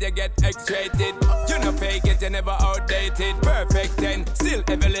levitate it, you get X-rated. You no fake it, you never outdated. Perfect 10, still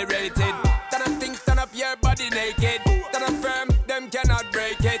heavily rated. Turn up your body naked. Turn up firm, them cannot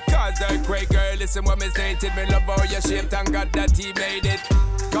break it. Cause earthquake, girl, listen what me stated. Me love how you shaped and God that he made it.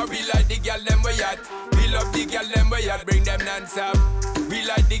 Cause we like the girl, them we at. We love the girl, them we at. Bring them non-stop. We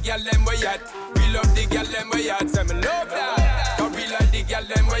like the girl, them we at. We love the girl, them we at. So me love that. Cause we like the girl,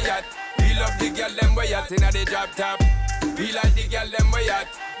 them we at. We love the girl, them we at. Inna the drop top. We like the girl, them we at.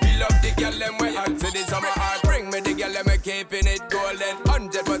 We love the girl, them we at. So this summer heart. Bring me the girl, them we keeping it golden.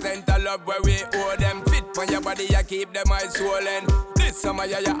 100% I love where we owe them. Fit on your body, I keep them eyes swollen. This summer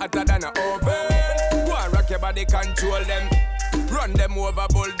you're hotter than an oven. Go and rock your body, control them. Run them over,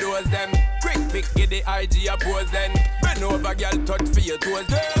 bulldoze them. Quick pick, get the IG oppose then. Bend over, girl, touch for your toes.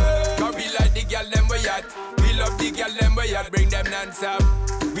 Cause we like the girl, them we at. We love the girl, them we at. Bring them non-stop.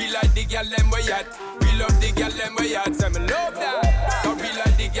 We like the girl, them we at. We love the girl, them we at. So me love that. Cause we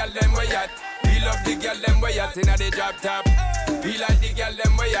like the girl, them we at. We love the girl, them we at. Inna the drop top. We like the girl,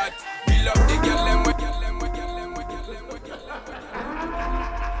 them we at. We love the girl, them we at.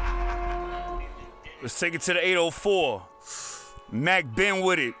 Let's take it to the 804. Mac been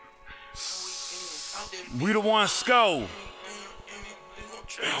with it. We the one Sko.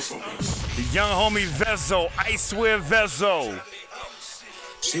 The young homie Vezo, I swear Vezo.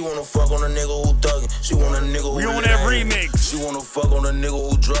 She wanna fuck on a nigga who thuggin'. She want a nigga who we on that remix. She wanna fuck on a nigga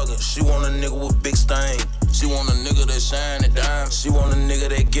who druggin'. She want a nigga with big stain. She want a nigga that shine and dime. She want a nigga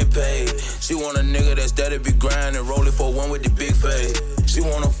that get paid. She want a nigga that's steady be grindin', rollin' for one with the big face. She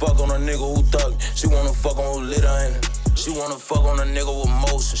wanna fuck on a nigga who thuggin'. She wanna fuck on who lit her in. She wanna fuck on a nigga with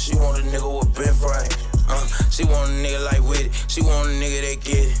motion. She want a nigga with bent frame. She want a nigga like with it. She want a nigga that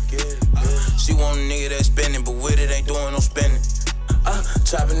get it. She want a nigga that spending, but with it ain't doing no spending.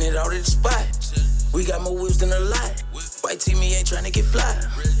 Chopping it out at the spot. We got more whips than a lot. White team, me ain't trying to get fly.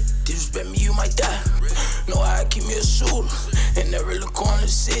 Disrespect me, you might die. Know how I keep me a shooter. And never look on the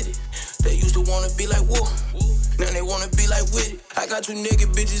city. They used to wanna be like whoa. Now they wanna be like with it. I got two naked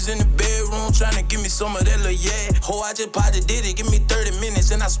bitches in the bedroom tryna give me some of that little yeah. Ho, I just potted did it. Give me 30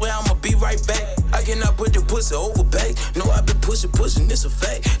 minutes and I swear I'ma be right back. I cannot put the pussy over back. No, I been pushing, it's a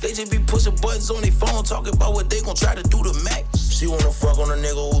fact. They just be pushing buttons on their phone, talking about what they gon' try to do to Mac. She wanna fuck on a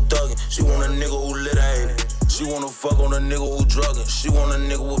nigga who thuggin'. She want a nigga who lit her ain't it. She wanna fuck on a nigga who druggin'. She want a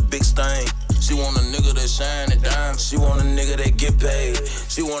nigga with big stain. She want a nigga that shine and dime. She want a nigga that get paid.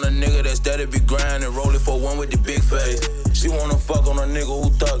 She want a nigga that's steady be grindin', roll it for one with the big face. She wanna fuck on a nigga who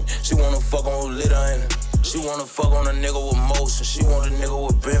thug. She wanna fuck on who lit her in it. She wanna fuck on a nigga with motion. She want a nigga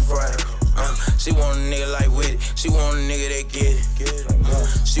with Ben Frank. She want a nigga like with it. She want a nigga that get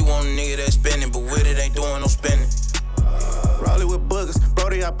it. She want a nigga that spending, but with it ain't doing no spending. Rolling with boogers,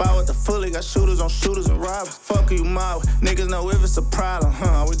 Brody hop out with the fully. Got shooters on shooters and robbers. Fuck who you mob with. Niggas know if it's a problem,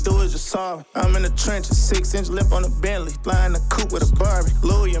 all we do is just solve it. I'm in the trenches, 6-inch lip on the Bentley. Flying the coupe with a Barbie,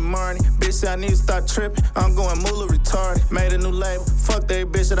 Louis and Marnie. Bitch say I need to start tripping. I'm going moolah retarded. Made a new label. Fuck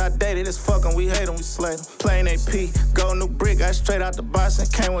that bitch that I dated. It's fuckin', we hate them, we slay them. Plain AP, gold new brick. Got straight out the box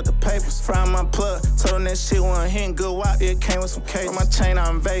and came with the papers. Frying my plug, told them that shit wasn't hitting good. Wow, it came with some cake. My chain out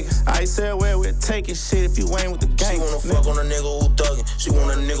in Vegas. I said where we'll take it, shit if you ain't with the gang. She wanna fuck on a nigga who thuggin'. She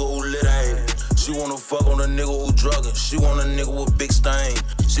want a nigga who lit her in it. She wanna fuck on a nigga who druggin'. She want a nigga with big stain.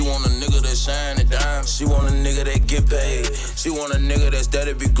 She want a nigga that shine and dime. She want a nigga that get paid. She want a nigga that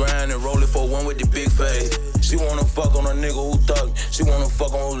steady be grindin', roll it for one with the big face. She wanna fuck on a nigga who thuggin'. She wanna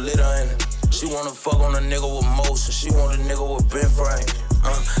fuck on who lit her in it. She wanna fuck on a nigga with motion. She want a nigga with Ben Frank.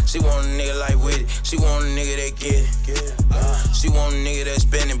 She want a nigga like with it. She want a nigga that get it. She want a nigga that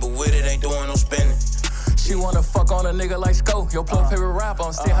spending, but with it ain't doing no spending. She wanna fuck on a nigga like Scope, your plug favorite rapper,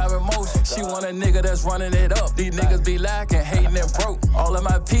 I'm still having motion. She want a nigga that's running it up. These niggas be lacking, hating and broke. All of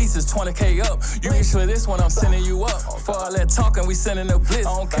my pieces, 20K up. You reach for this one, I'm sending you up. For all that talking, we sending the blitz.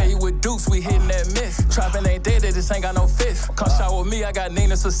 I don't care you with dukes, we hitting that miss. Trapping ain't dead, they just ain't got no fish. Come shot with me, I got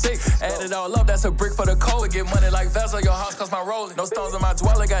Nina's for 6. Add it all up, that's a brick for the cold. Get money like Vessel, your house cost my rolling. No stones in my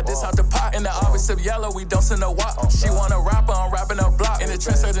dweller, got this out the pot. In the office of yellow, we don't send no wop. She want a rapper, I'm rapping a block. In the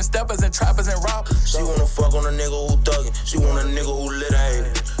trench, certain steppers and trappers and robbers. She wanna fuck on a nigga who thuggin'. She want a nigga who lit her in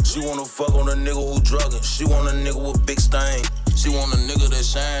it. She wanna fuck on a nigga who druggin'. She want a nigga with big stain. She want a nigga that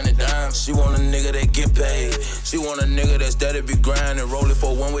shine and dime. She want a nigga that get paid. She want a nigga that steady be grindin', roll it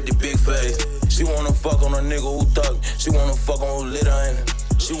for one with the big face. She wanna fuck on a nigga who thuggin'. She wanna fuck on who lit her in it.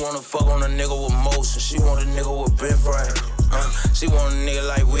 She wanna fuck on a nigga with motion. She want a nigga with Ben Frank. She want a nigga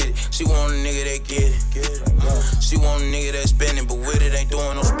like with it. She want a nigga that get it. She want a nigga that spending, but with it ain't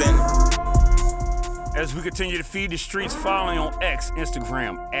doing no spending. As we continue to feed the streets, following on X,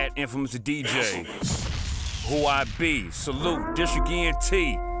 Instagram, at Infamous DJ. Who I Be, Salute, District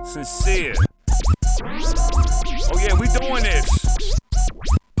ENT, Sincere. Oh yeah, we doing this.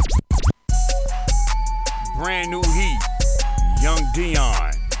 Brand new heat, Young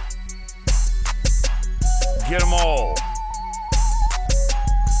Dion. Get them all.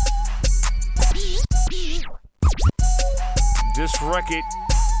 This record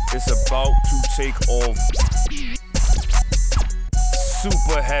is about to take off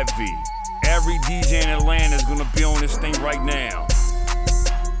super heavy. Every DJ in Atlanta is gonna be on this thing right now.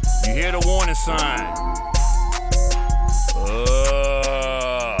 You hear the warning sign.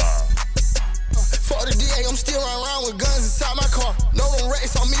 For the DA, I'm still around with guns inside my car. No them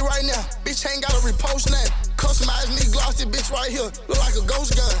rats on me right now. Bitch ain't gotta repost nothing. Customize me, glossy bitch right here. Look like a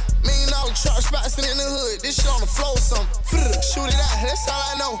ghost gun. $1,000,000 trap spots in the hood. This shit on the floor or something. Shoot it out, that's all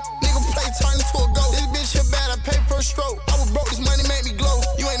I know. Nigga play turn into a ghost. This bitch here bad, I pay per stroke. I was broke, this money made me glow.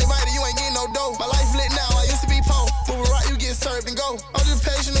 You ain't invited, you ain't getting no dough. My life lit now, I used to be poor. Move right, you get served and go. I'm just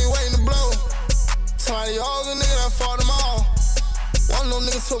patient and waiting to blow. Somebody all the niggas that fought them all. One of them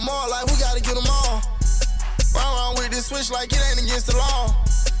niggas took more, like we gotta get them all. Run around with this switch like it ain't against the law.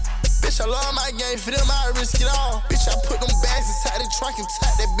 Bitch, I love my game, for them I risk it all. Bitch, I put them bags inside the trunk and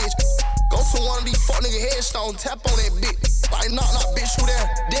tap that bitch. Go to one of these fuck nigga headstone, tap on that bitch. Like, knock, bitch, who there?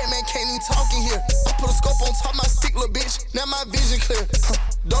 Dead man can't even talk in here. I put a scope on top of my stick, little bitch. Now my vision clear.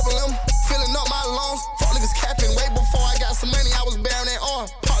 Double M, filling up my lungs. Fuck niggas capping way before I got some money, I was bearing that arm.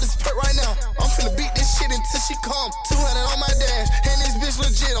 Pop this pet right now. I'm finna beat this shit until she come. 200 on my dash, and this bitch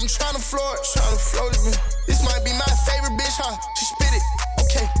legit. I'm tryna floor it, this bitch. This might be my favorite bitch, huh? She spit it.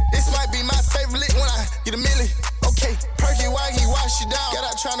 Okay, this might be my favorite lick when I get a milli. Okay, perky, why he wash you down? Got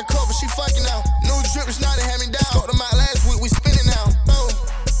out trying to cover, she fucking out. New drip, it's not to hand me down. Spoke them out last week, we spinning now. Oh,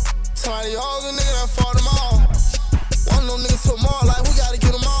 somebody all the niggas that fought them all. One of them niggas took more, like we gotta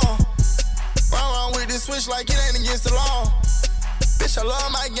get them all. Run around with this switch like it ain't against the law. Bitch, I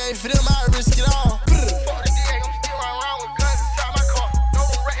love my game, for them I risk it all. For the DA, I'm still around with guns inside my car. No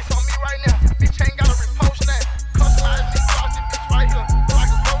them rats on me right now. Bitch ain't gotta repost that. Customize me, cross it, bitch right here.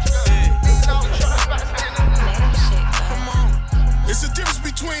 It's the difference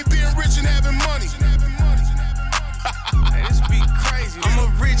between being rich and having money. Hey, this be crazy. I'm a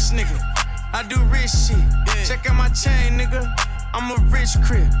rich nigga. I do rich shit. Yeah. Check out my chain, nigga. I'm a rich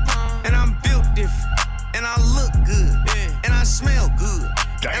crib. And I'm built different. And I look good. Yeah. And I smell good.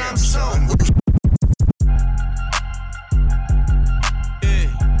 Damn, and I'm so good. Yeah.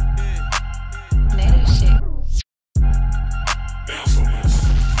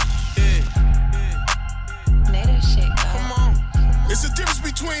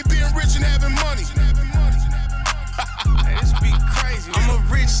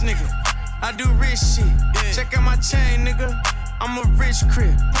 rich nigga. I do rich shit. Check out my chain, nigga. I'm a rich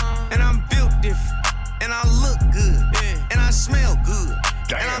crib. And I'm built different. And I look good. And I smell good.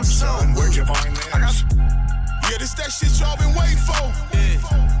 Damn, and I'm so son, where'd you find this? Yeah, this that shit y'all been waiting for.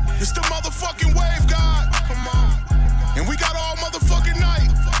 It's the motherfucking wave, God. Come on. And we got all motherfucking night.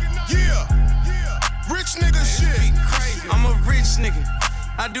 Yeah. Rich nigga shit. I'm a rich nigga.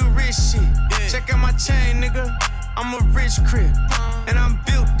 I do rich shit. Check out my chain, nigga. I'm a rich crib. And I'm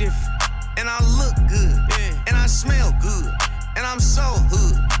built different. And I look good. And I smell good. And I'm so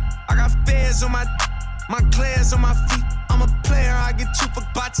hood. I got feds on my claws on my feet. I'm a player, I get 2 for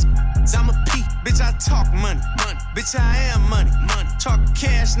bots. I'm a P. Bitch, I talk money. Bitch, I am money. Talk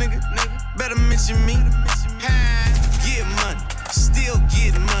cash, nigga. Better mention me. Get money. Still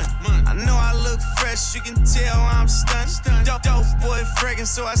getting money. I know I look fresh, you can tell I'm stunned. Dope boy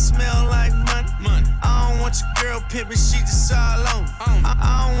fragrance, so I smell like money. I don't want your girl pimpin', she just all on.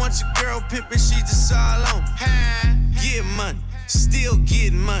 I don't want your girl pimpin', she just all on. Get money. Still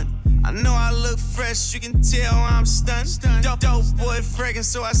getting money. I know I look fresh, you can tell I'm stunned. Dope boy fragrance,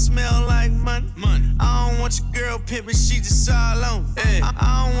 so I smell like money. I don't want your girl pimpin', she just all on.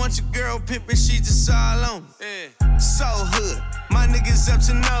 I don't want your girl pimpin', she just all on. So hood, my niggas up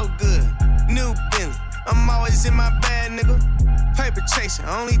to no good. New Bentley, I'm always in my bag, nigga. Paper chasing,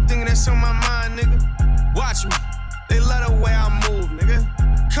 only thing that's on my mind, nigga. Watch me, they love the way I move, nigga.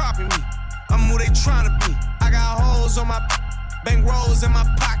 Copy me, I'm who they tryna be. I got holes on my bank rolls in my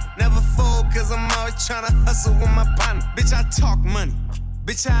pocket. Never fold, cause I'm always tryna hustle with my partner. Bitch, I talk money.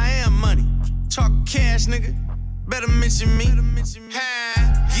 Bitch, I am money. Talk cash, nigga. Better mention me.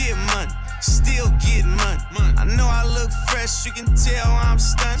 Get money. Still getting money. I know I look fresh, you can tell I'm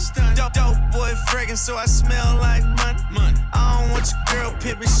stunned. Dope boy fragrance, so I smell like money. I don't want your girl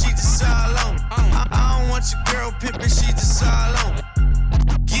pimpin', she just all on. I don't want your girl pimpin', she just all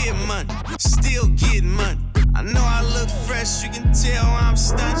on. Get money. Still getting money. I know I look fresh, you can tell I'm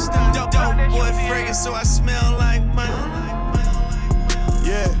stunned. Dope boy fragrance, so I smell like money.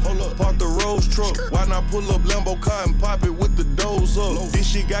 Yeah, hold up, park the Rolls truck. Why not pull up Lambo car and pop it with the doors up? This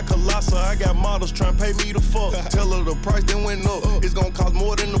shit got colossal, I got models tryna pay me the fuck. Tell her the price then went up, it's gon' cost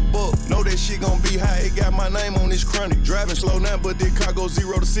more than the buck. Know that shit gon' be high, it got my name on this chronic. Driving slow now, but this car go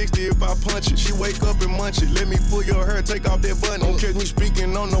 0 to 60 if I punch it. She wake up and munch it, let me pull your hair, take off that button. Don't catch me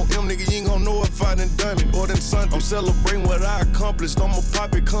speaking on no M, nigga, you ain't gon' know if I done done it. Or done something, I'm celebrating what I accomplished, I'ma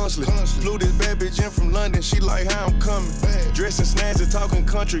pop it constantly. Flew this bad bitch in from London, she like how I'm coming. Dressing snazzy, talking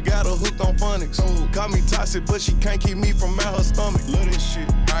country, got her hooked on phonics. Call me toxic, but she can't keep me from out her stomach. Love this shit.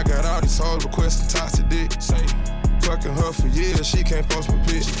 I got all these hoes requesting toxic dick. Fucking her for years, she can't post my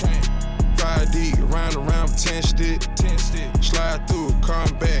pitch. 5D, around, 10 stick. Slide through,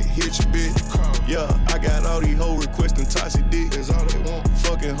 come back, hit your bitch. Yeah, I got all these hoes requesting toxic dick. That's all they want.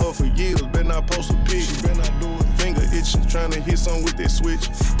 Fucking her for years, better not post a pic. She better not do it. Finger itching, trying to hit something with that switch.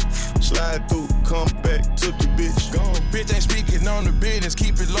 Slide through, come back, took your bitch. Gone. Bitch ain't speaking on the business,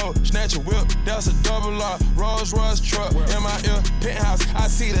 keep it low. Snatch a whip, that's a double R. Rolls Royce truck, in my ear, penthouse. I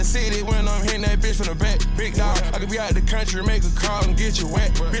see the city when I'm hitting that bitch from the back. Big dog, I could be out the country, make a call and get you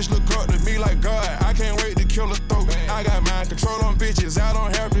wet. Bitch look up to me like God, I can't wait to kill a throat. I got mind control on bitches, I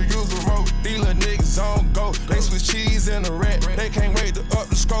don't have to use the rope. These little niggas on go, they switch cheese in the rat. They can't wait to up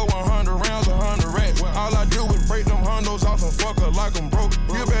the score, 100 rounds, 100 rats. All I do is break them hundos off and fuck her like I'm broke.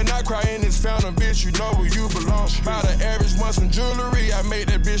 You better not cry in this fountain, bitch, you know where you belong. By the average month some jewelry, I made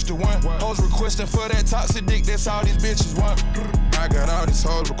that bitch the one. Hoes requesting for that toxic dick, that's all these bitches want. I got all these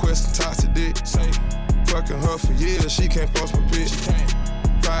hoes requesting toxic dick. Fucking her for years, she can't post my pitch.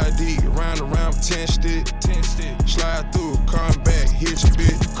 5D, around, 10 stick. Slide through, come back, hit your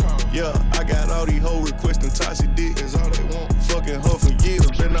bitch. Yeah, I got all these hoes requesting toxic dick. That's all they want. Fucking her for years,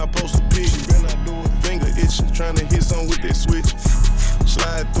 better not post a pic. Better not do it. Finger itching, trying to hit something with that switch.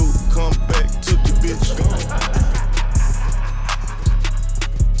 Slide through, come back, took your bitch.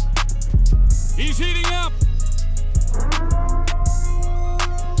 He's heating up.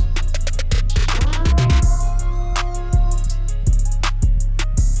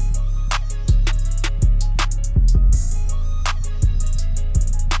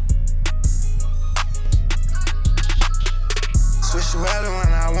 Switch weather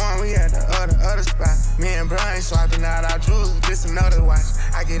when I want, we at the other spot. Me and Brian swapping out our jewels, just another watch.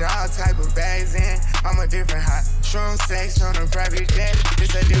 I get all type of bags in, I'm a different hot. Shroom sex on a private jet,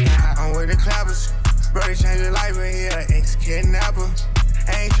 it's a different hot. I'm with the clappers, bro, they changed your life, but he an ex-kidnapper.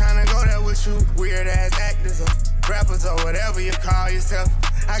 I ain't tryna go there with you, weird ass actors or rappers or whatever you call yourself.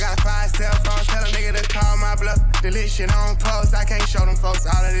 I got 5 cell phones, tell a nigga to call my bluff. Delete shit on post, I can't show them folks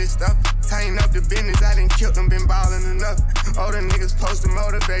all of this stuff. tighten up the business, I done killed them, been ballin' enough. Older niggas supposed to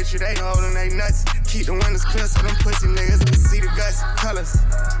motivate you, they holdin' they nuts. Keep the windows clear so them pussy niggas can see the guts. Colors,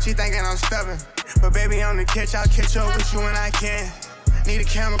 she thinking I'm stubborn, but baby on the catch, I'll catch up with you when I can. Need a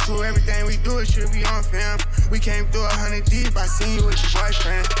camera crew, everything we do, it should be on film. We came through 100 deep, I seen you with your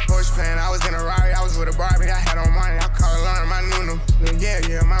boyfriend. Horse playing, I was in a Rari, I was with a Barbie, I had on money, I call her Lauren, my Nunu.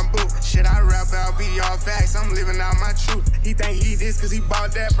 Yeah, my boo. Shit, I rap out, be all facts, I'm living out my truth. He think he this cause he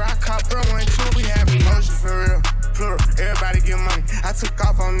bought that, but I caught bro one too. We have emotion for real, plural, everybody get money. I took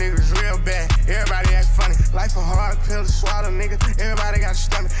off on niggas real bad, everybody act funny. Life a hard pill to swallow, nigga, everybody got a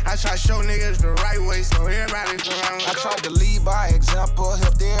stomach. I try to show niggas the right way, so everybody's around. I tried to lead by example,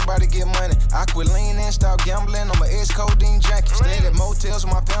 helped everybody get money. I quit leaning, stop gambling, I'm an ex-codeine junkie. Stayed at motels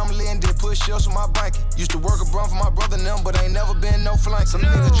with my family and did push-ups with my blanket. Used to work a brun for my brother and them, but ain't never been no flank. Some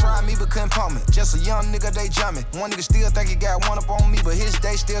niggas tried me but couldn't pump me. Just a young nigga, they jumping. One nigga still think he got one up on me, but his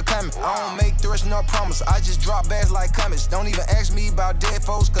day still coming. I don't make threats nor promise, I just drop bags like comets. Don't even ask me about dead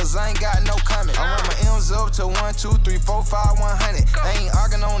folks, cause I ain't got no comment. I run my M's up to 1, 2, 3, 4, 5, 100. I ain't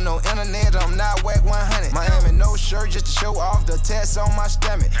arguing on no internet, I'm not whack 100. Miami no shirt just to show off the tats on my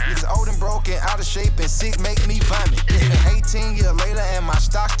stomach. Niggas old and broken, out of shape and sick, make me vomit. It's been 18 years later and my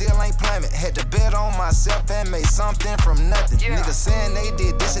stock still ain't plummet. Had to bet on myself and made something from nothing. Niggas saying they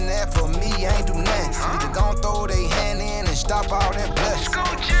did this and that for me, I ain't do nothing. Niggas gon' throw they hand in and stop all that blood.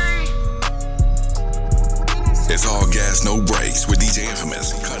 It's all gas, no brakes with DJ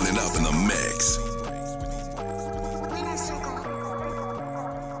Infamous, cutting it up in the mix.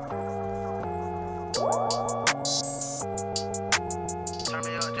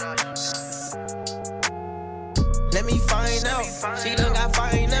 Let me find out, she done got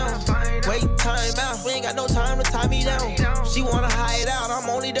fine now. Wait, time out, we ain't got no time to tie me down. She wanna hide out, I'm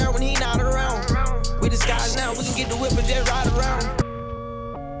only there when he not around. We disguise now, we can get the whip and just ride around.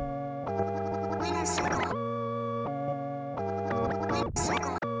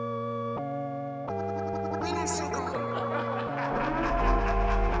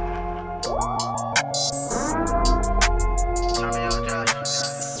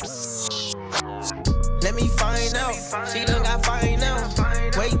 Let me find out, she done got fine now.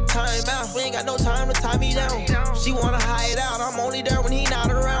 Wait, time out, we ain't got no time to tie me down. She wanna hide out, I'm only there when he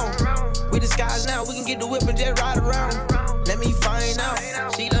not around. We disguise now, we can get the whip and just ride around. Let me find out,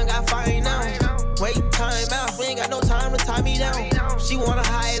 she done got fine now. Wait, time out, we ain't got no time to tie me down. She wanna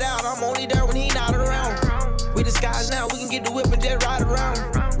hide out, I'm only there when he not around. We disguise now, we can get the whip and just ride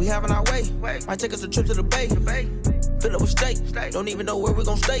around. We having our way, might take us a trip to the bay. Fill up with steak, don't even know where we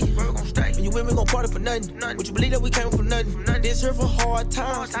gon' stay. When you women gon' party for nothing. Would you believe that we came for nothing? This here for hard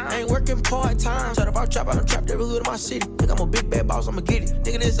times, I ain't working part-time. Shut up, I'll trap, I done trapped every hood in my city. Think I'm a big bad boss, I'ma get it.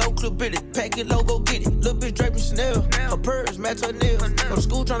 Nigga, this old clip bit it, pack it low, go get it. Little bitch draping Chanel, her purse match her nails. Go to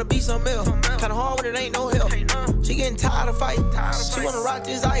school tryna be something else, kinda hard when it ain't no help. She getting tired of fighting, she wanna rock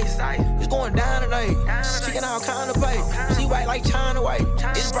this ice. It's going down tonight, she get all kind of fight. She white like China white,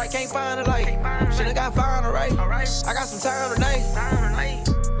 it's bright, can't find a light. She done got fine, alright, I got some time tonight.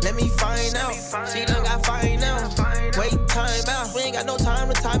 Let me find out, she done got fine now. Wait, time out, we ain't got no time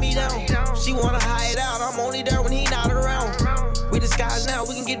to tie me down. She wanna hide out, I'm only there when he not around. We disguise now,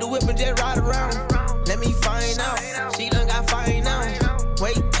 we can get the whip and just ride around. Let me find out, she done got fine now.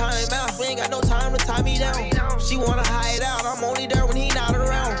 Wait, time out, we ain't got no time to tie me down. She wanna hide out, I'm only there when he not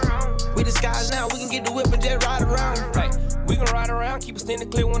around. We disguise now, we can get the whip and just ride around. Right. We gon' ride around, keep it standing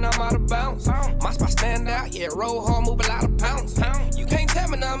clear when I'm out of bounds. My spot stand out, yeah, roll hard, move a lot of pounds. You can't tell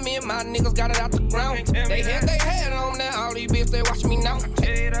me nothing, me and my niggas got it out the ground. They had on now, all these bitches, they watch me now.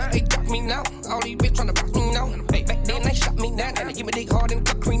 They drop me now, all these bitches tryna box me now. Back then they shot me now, and they give me dick hard and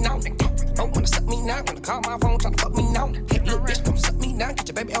cut me now. Don't wanna suck me now, wanna call my phone, tryna fuck me now. Hey, little bitch, come suck me now, get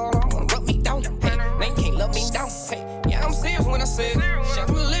your baby all on, wanna rub me down. Hey, now you can't love me down. Hey, yeah, I'm serious when I say it. Shut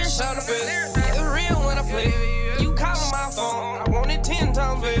the lyrics out of bed, yeah, it's real when I play it. You calling my phone, I want it 10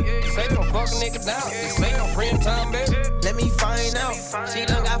 times, baby. Say don't fuck a nigga down, this ain't no friend time, baby. Let me find out, she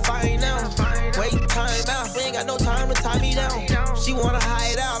done got fine now. Wait, time out, we ain't got no time to tie me down. She wanna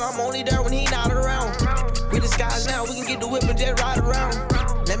hide out, I'm only there when he not around. We disguise now, we can get the whip and just ride around.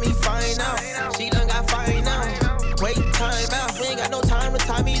 Let me find out, she done got fine now. Wait, time out, we ain't got no time to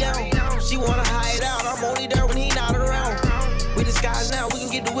tie me down. She wanna hide out, I'm only there when he not around. We disguise now, we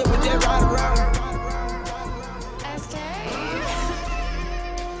can get the whip and just ride around.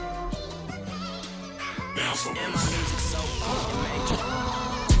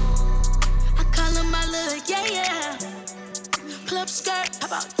 I call him my little yeah. Club skirt, how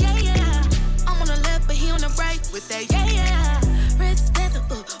about yeah. I'm on the left, but he on the right with that yeah. Wrist dancing,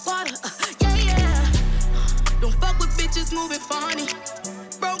 water, yeah. Don't fuck with bitches moving funny.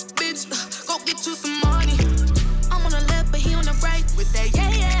 Broke bitch, get you some money. I'm on the left, but he on the right with that,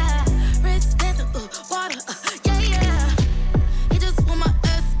 yeah, yeah. Wrist dancing, water, yeah, yeah. He just want my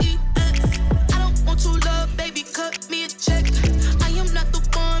S-E-X. I don't want your love, baby, cut me a check. I am not the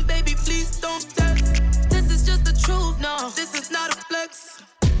one, baby, please don't test. This is just the truth, no, this is not a flex.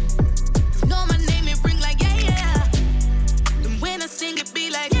 You know my name, it ring like, yeah, yeah. Then when I sing, it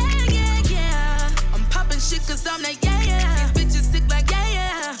be like, yeah, yeah, yeah. I'm popping shit cause I'm like, yeah, yeah. These bitches sick like, yeah,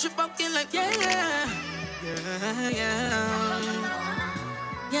 yeah. Trip walking like, yeah, yeah. Yeah, yeah.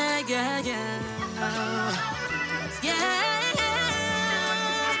 Yeah, yeah, yeah. Yeah.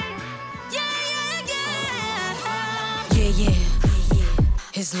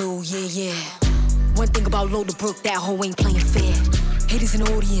 His Lou, yeah. One thing about Loda Brook, that hoe ain't playing fair. Haters in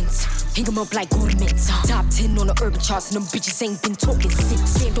the audience, hang 'em up like ornaments. Top 10 on the urban charts, and them bitches ain't been talking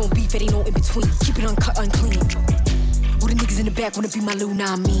since. Stand on beef, it ain't no in between. Keep it uncut, unclean. All the niggas in the back wanna be my Lou,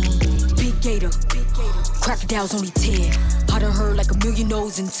 nah, me. Big Gator, crocodiles only tear. I done heard like a million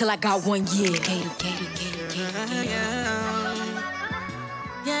no's until I got 1 year. Gator.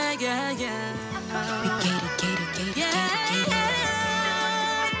 Yeah, yeah, yeah. Big Gator. Yeah.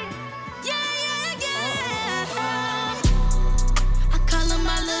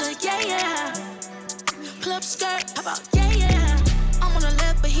 Club skirt, how about yeah. I'm on the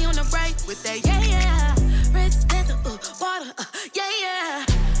left, but he on the right with that, yeah. Wrist dancing, water, yeah.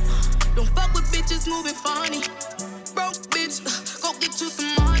 Don't fuck with bitches moving funny. Broke bitch, go get you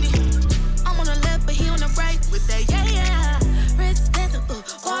some money. I'm on the left, but he on the right with that, yeah. Wrist dancing,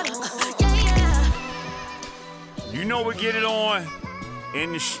 water, yeah. You know we get it on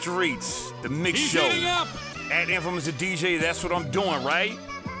in the streets. The Mixshow. At Infamous the DJ, that's what I'm doing, right?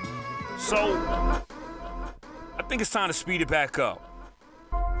 So, I think it's time to speed it back up.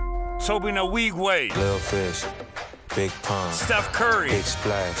 Tobe Nwigwe. Little fish, big pond. Steph Curry. Big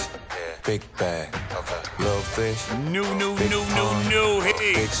splash, big bag. Okay. Little fish. New.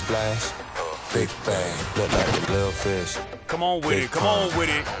 Hey. Big splash, big bag. Look like a little fish. Come on with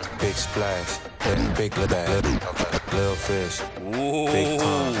it. Big splash, big bag. Okay. Little fish. Ooh. Big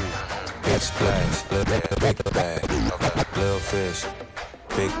pond. Big splash, big bag. Okay. Little fish.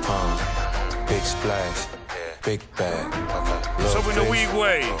 Big pond, big splash, big bag. Tobe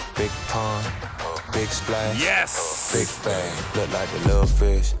Nwigwe. Big pond, big splash. Yes. Big bag. Look like a little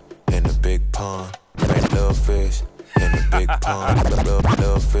fish in the big pond. Make little fish in the big pond.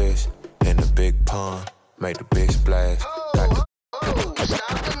 Little fish in the big pond. Make the big splash. Like the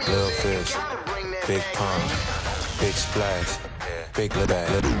little fish, big pond, big splash, big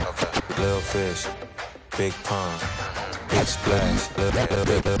bag. Little fish, big pond. Big splash, little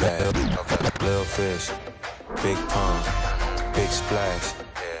bag, little fish, big pond, big splash,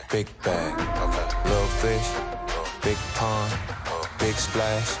 big bag, little fish, big pond, big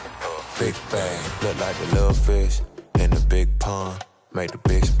splash, big bag. Look like the little fish in the big pond, make the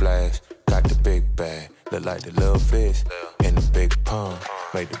big splash, got the big bag. Look like the little fish in the big pond,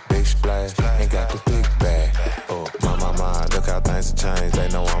 make the big splash, and got the big bag. Oh, my, look how things have changed. They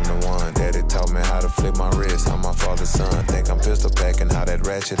know I'm the one. Daddy taught me how to flip my wrist. I'm my father's son. Think I'm pistol packing, how that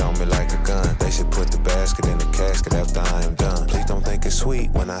ratchet on me like a gun. They should put the basket in the casket after I am done. Please don't think it's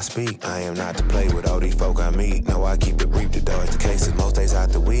sweet when I speak. I am not to play with all these folk I meet. No, I keep it brief to dodge the cases. Most days out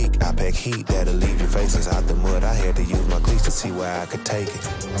the week, I pack heat that'll leave your faces out the mud. I had to use my cleats to see where I could take it.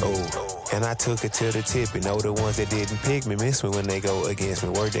 Oh. And I took it to the tip. You know the ones that didn't pick me miss me when they go against me.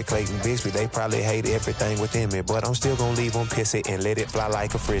 Word that Clayton Bixby, they probably hate everything within me. But I'm still gonna leave them pissy and let it fly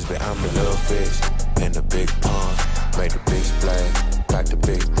like a frisbee. I'm the little fish in the big pond. Make the big splash, got the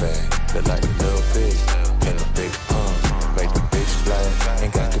big bag. Look like the little fish in the big pond. Make the big splash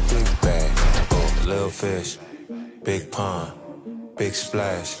and got the big bag. Oh, little fish, big pond, big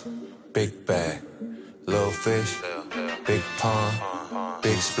splash, big bag. Little fish, big pond.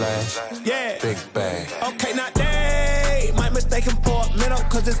 Big splash, big bag. Okay, now they might mistake him for a minnow,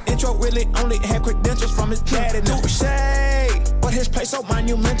 cause his intro really only had credentials from his daddy. No shade, but his play so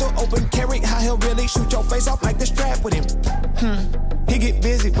monumental. Open carry, how he'll really shoot your face off like the strap with him. He get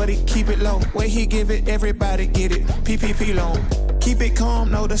busy, but he keep it low. Way he give it, everybody get it. PPP loan. Keep it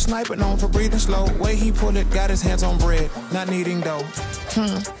calm, no, the sniper known for breathing slow. Way he pull it, got his hands on bread, not needing dough.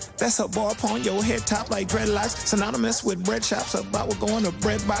 That's a bar upon your head top like dreadlocks. Synonymous with bread shops, about what going to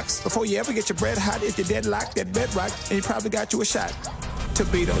bread box. Before you ever get your bread hot, if you're deadlocked, that bedrock, and you probably got you a shot to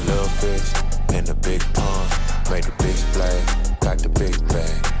beat a little fish in the big pond. Make the big splash, got the big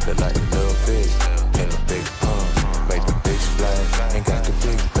bag. Look like the little fish in the big pond. Make the big splash and got the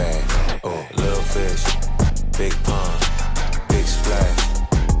big bag. Oh, little fish, big pond. Big splash,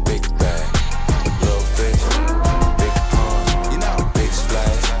 big bag, little fish, big pond, big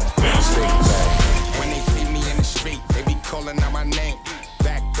splash, big bag.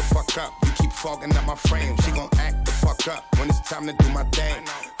 fuck up. You keep fogging up my frame. She gon' act the fuck up when it's time to do my thing.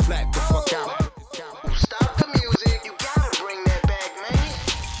 Flat the fuck out. Stop the music. You gotta bring that back, man.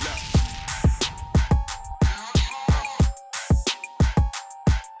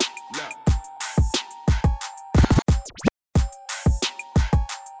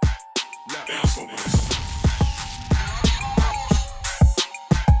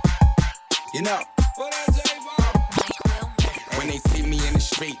 You know, when they see me in the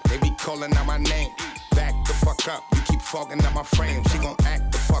street, they be calling out my name. Back the fuck up, you keep fogging up my frame. She gon'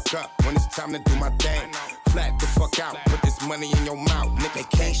 act the fuck up when it's time to do my thing. Flat the fuck out, put this money in your mouth, nigga. They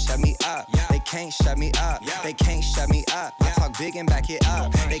can't shut me up, they can't shut me up, they can't shut me up. I talk big and back it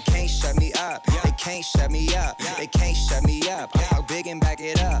up. They can't shut me up, they can't shut me up, they can't shut me up. I talk big and back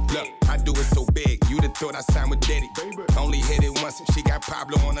it up. Look, I do it so big, you'd have thought I signed with Diddy. Only hit it once and she got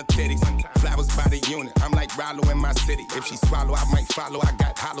Pablo on her titties. Flowers by the unit, I'm like Rollo in my city. If she swallow, I might follow. I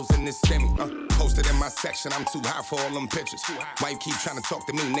got hollows in this semi. Posted in my section, I'm too high for all them pictures. Wife keep trying to talk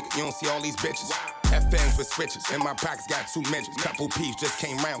to me, nigga, you don't see all these bitches. FNs with switches, in my pockets got 2 midgets. Couple peeps just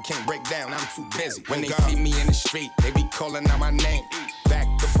came round, can't break down, I'm too busy. When they see me in the street, they be calling out my name. Back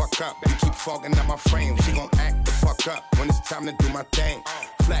the fuck up, you keep fogging up my frame. She gon' act the fuck up when it's time to do my thing.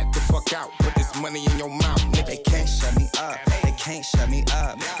 Flat the fuck out, put this money in your mouth, nigga. They can't shut me up, they can't shut me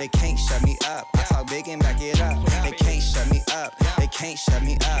up, they can't shut me up. I talk big and back it up. They can't shut me up, they can't shut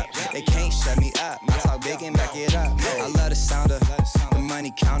me up, they can't shut me up. I talk big and back it up. I love the sound of the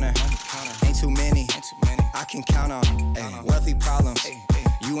money counter. Ain't too many, I can count on. Ay, wealthy problems,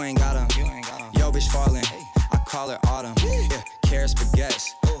 you ain't got them. Yo, bitch falling, I call it autumn. Yeah, carrots,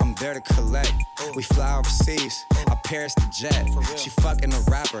 baguettes, I'm there to collect. We fly overseas, I Paris the jet. She fucking a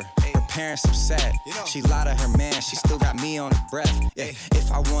rapper, her parents upset. She lied to her man, she still got me on her breath. Yeah,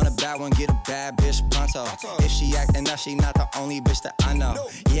 if I want a bad one, get a bad bitch pronto. If she acting up, she not the only bitch that I know.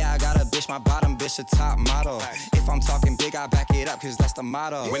 Yeah, I got a bitch, my bottom bitch a top model. If I'm talking big, I back it up, cause that's the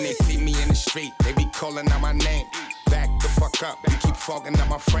motto. When they see me in the street, they be calling out my name. Back the fuck up, you keep fogging up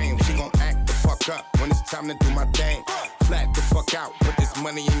my frame. She gon' act the fuck up when it's time to do my thing. Flat the fuck out, put this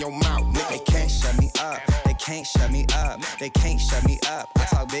money in your mouth, nigga. They can't shut me up, they can't shut me up, they can't shut me up. I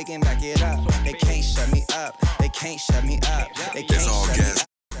talk big and back it up. They can't shut me up, they can't shut me up, they can't It's all shut me gas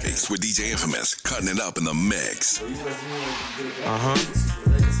up. Mix with DJ Infamous, cutting it up in the mix.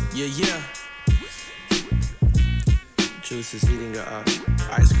 Yeah. Juice is eating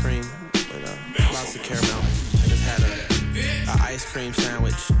ice cream with lots of caramel. I just had a ice cream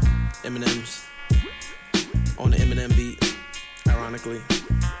sandwich, M&M's on the Eminem beat, ironically.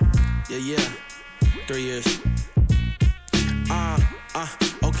 Yeah. 3 years.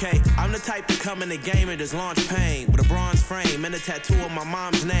 Okay, I'm the type to come in the game and just launch pain with a bronze frame and a tattoo of my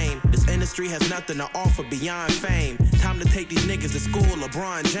mom's name. This industry has nothing to offer beyond fame. Time to take these niggas to school,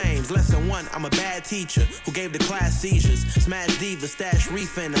 LeBron James. Lesson 1, I'm a bad teacher who gave the class seizures. Smash diva, stash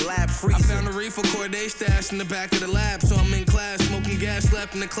reefer in the lab freezer. I found a reefer Corday stash in the back of the lab, so I'm in class smoking gas,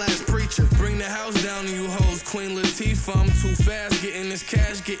 slapping the class preacher. Bring the house down to you hoes, Queen Latifah. I'm too fast, getting this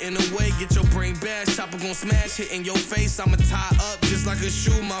cash, getting away. Get your brain bashed, chopper gon' smash, hit in your face. I'ma tie up just like a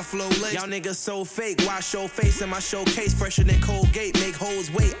shoe, my flow lace. Y'all niggas so fake, wash your face in my showcase. Fresher than Colgate, make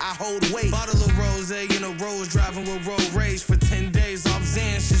hoes wait, I hold weight. Bottle of rosé in a rose, driving with road rage for 10 days off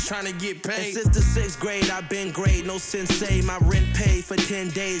Xans, just trying to get paid. And since the 6th grade, I've been great, no sensei. My rent paid for 10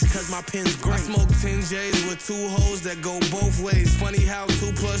 days, cause my pen's great. I smoke 10 J's with 2 hoes that go both ways. Funny how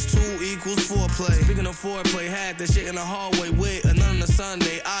 2 plus 2 equals 4play. Speaking of foreplay, had that shit in the hallway with another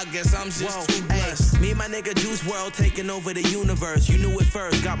Sunday. I guess I'm just too blessed. Me and my nigga Juice WRLD taking over the universe. You knew it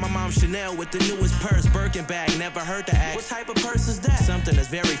first, got my mom Chanel with the newest purse. Birkin bag, never heard the act. What type of purse is that? Something that's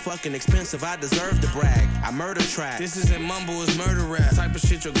very fucking expensive, I deserve to brag. I murder track. This isn't mumble, it's murder rap. Type of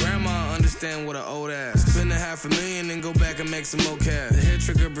shit your grandma understand with an old ass. Spend $500,000 and go back and make some more cash. The head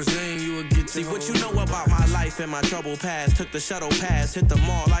trigger Brazilian, you would get to. See what you know about my life and my trouble past. Took the shuttle pass, hit the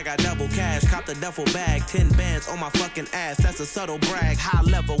mall, I got double cash. Cop the duffel bag, 10 bands on my fucking ass. That's a subtle brag. High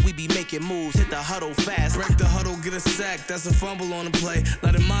level, we be making moves, hit the huddle fast. Break the huddle, get a sack, that's a fumble on the play.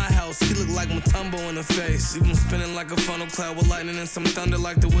 Not in my house, he look like Mutombo in the face. Even spinning like a funnel cloud with lightning and some thunder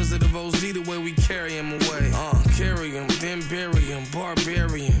like the Wizard of Oz. The way we carry him away. Carry him, then bury him,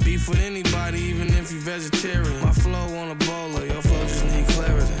 barbarian. Beef with anybody, even if you vegetarian. My flow on a bowler, your flow just need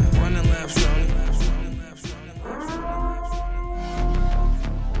clarity. Running laps, Ronnie.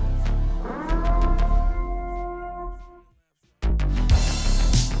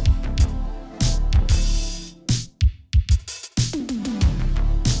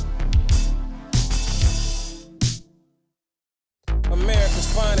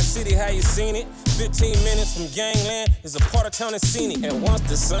 America's finest city, how you seen it? 15 minutes from gangland is a part of town that's scenic. And once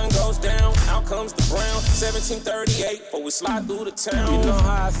the sun goes down, out comes the brown. 1738, before we slide through the town. You know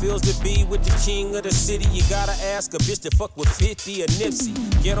how it feels to be with the king of the city. You gotta ask a bitch to fuck with 50 or Nipsey.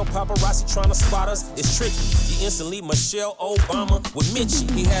 Ghetto paparazzi trying to spot us, it's tricky. You instantly Michelle Obama with Mitchie.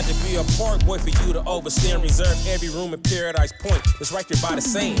 He had to be a park boy for you to overstay and reserve every room in Paradise Point. It's right there by the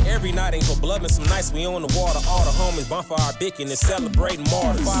Seine. Every night ain't for blood and some nights we on the water. All the homies bonfire bacon and celebrating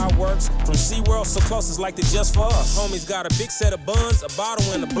martyrs. Fireworks from SeaWorld so close it's like they're just for us. Homies got a big set of buns, a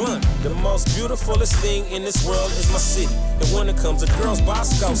bottle and a blunt. The most beautifulest thing in this world is my city. And when it comes to girls,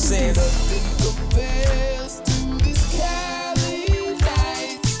 Bosco says nothing compares to this Cali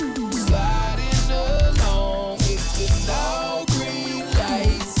night. Sliding along, hitting all green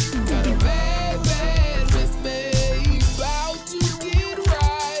lights. Got a bad with me, about to get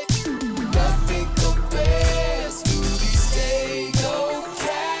right. Nothing compares to these Dago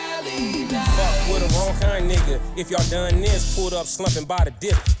Cali nights. Fuck with a wrong kind nigga. If y'all done this, pulled up slumping by the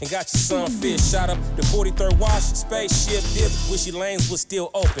dip and got your sunfish shot up the 43rd wash, spaceship dip. Wish your lanes was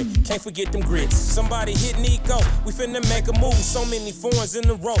still open. Can't forget them grits. Somebody hit Nico. We finna make a move. So many foreigns in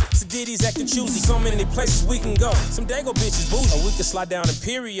the row. So Diddy's acting choosy. So many places we can go. Some Dago bitches bougie. Or we can slide down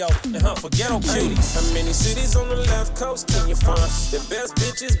Imperial and hunt for ghetto cuties. How many cities on the left coast can you find? The best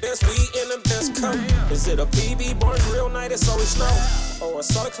bitches, best weed, and the best coat. Is it a PB bar grill night? It's always snow. Or a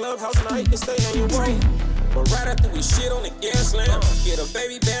solid clubhouse night? It's the annual way. But right after we shit on the gas lamp, get a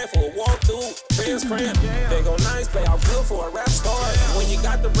baby bag for a walkthrough, fans cramp. They go nice, play out good for a rap star. When you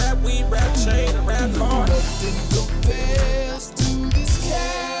got the rap weed, rap chain, and rap car. Nothing compares to this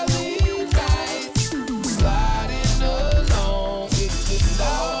Cali night. Sliding along, hitting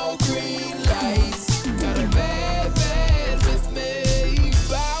all green lights. Got a bad with me,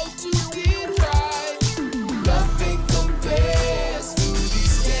 about to get right. Nothing compares to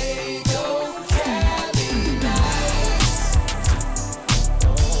these Dago Cali nights.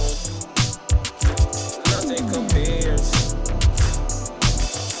 Nothing compares.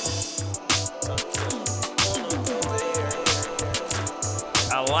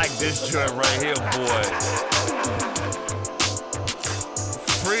 I like this joint right here, boy.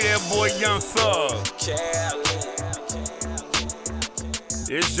 Free that boy Young Thug.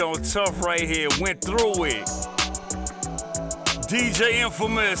 This joint tough right here. Went through it. DJ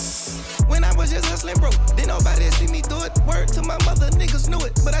Infamous. When I was just hustling broke, didn't nobody see me do it. Word to my mother, niggas knew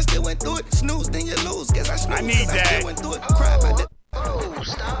it, but I still went through it. Snooze, then you lose. Guess I snoozed. I need that. I still went through it. Cry about that. Oh,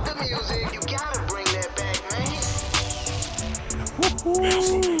 stop the music. You gotta bring that back, man.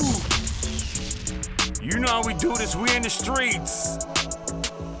 You know how we do this. We in the streets.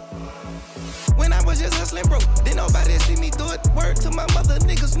 When I was just hustling broke, didn't nobody see me do it. Word to my mother,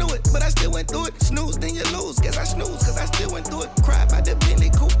 niggas knew it, but I still went through it. Snooze, then you lose. Guess I snoozed, cause I still went through it. Cry about the Bentley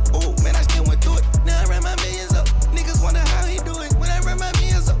coupe. Ooh, man, I still went through it. Now I ran my millions up. Niggas wonder how he do it. When I ran my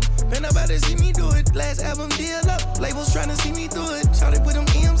millions up, ain't nobody see me do it. Last album deal up. Labels tryna see me do it. Shawty put them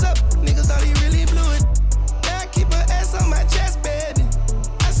M's up. Niggas thought he really blew it. Now I keep her ass on my chest, baby.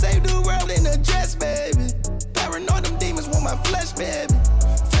 I saved the world in a dress, baby. Paranoid, them demons want my flesh, baby.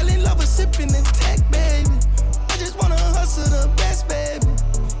 Fell in love with sipping and tech, baby. I just wanna hustle the best, baby.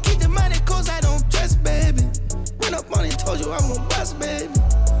 Keep the money cause I don't dress, baby. Run up money, told you I'm a bust, baby.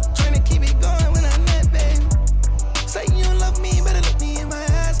 Trying to keep it going when I net, baby. Say you don't love me, better look me in my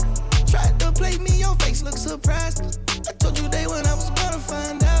eyes. Tried to play me, your face look surprised. I told you day when I was gonna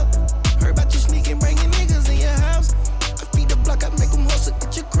find out. Heard about you sneaking, bringing niggas in your house. I feed the block, I make them hustle,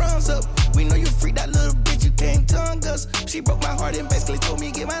 get your crumbs up. We know you freak that little bitch, you can't tongue us. She broke my heart and basically told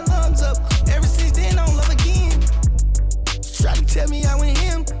me get my lungs up. Ever since then, I don't love again. Try to tell me I went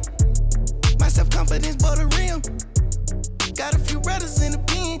him. My self-confidence bought a rim. Got a few brothers in the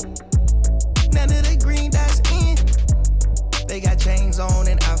pen. Now that they green dots in. They got chains on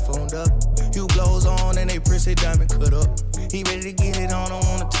and iPhoned up. You blows on and they prissy diamond cut up. He ready to get it on, don't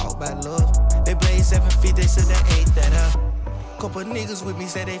wanna talk about love. They played 7 feet, they said they ate that up. Couple niggas with me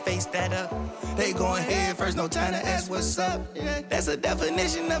said they face that up. They going head first, no time to ask what's up. That's a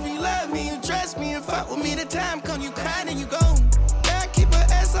definition of you love me, you trust me, and fuck with me. The time come, you crying and you gone. Now I keep her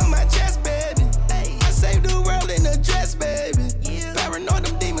ass on my chest, baby. I saved the world in a dress, baby. Paranoid,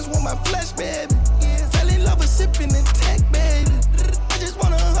 them demons want my flesh, baby. Fell in love with sipping and tech, baby. I just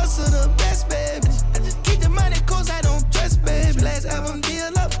wanna hustle the best, baby. I just keep the money cause I don't dress, baby. Last album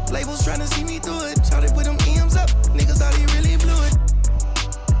deal up, labels tryna see me do it. Shawty put them M's up, niggas thought he really blew it.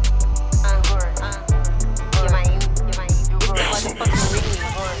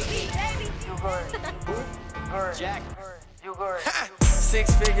 Jack, you gorgeous.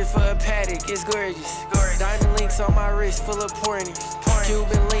 6 figures for a paddock, it's gorgeous. Diamond links on my wrist, full of pointers.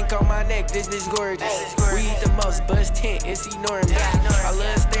 Cuban link on my neck, this bitch gorgeous. We eat the most, bust tent, it's enormous. I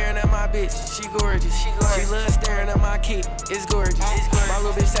love staring at my bitch, she gorgeous. She loves staring at my kid, it's gorgeous. My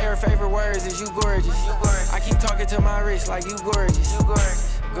little bitch say her favorite words is you gorgeous. I keep talking to my wrist like you gorgeous.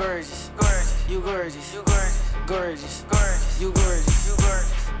 Gorgeous, you gorgeous. Gorgeous, you gorgeous.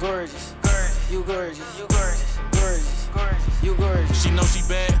 Gorgeous, you gorgeous. You gorgeous. She know she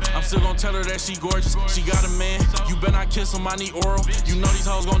bad, I'm still gon' tell her that she gorgeous. She got a man, you better not kiss him, I need oral. You know these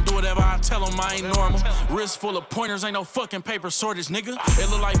hoes gon' do whatever I tell them, I ain't normal. Wrist full of pointers, ain't no fucking paper shortage, nigga. It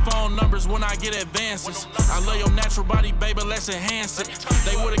look like phone numbers when I get advances. I love your natural body, baby, let's enhance it.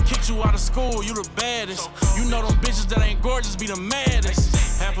 They would've kicked you out of school, you the baddest. You know them bitches that ain't gorgeous be the maddest.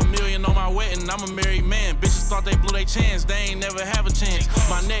 $500,000 on my wedding, I'm a married man. Bitches thought they blew their chance, they ain't never have a chance.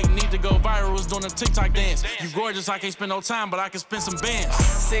 My neck need to go viral, was doing a TikTok dance. You gorgeous, I can't spend no time, but I can spend some bands.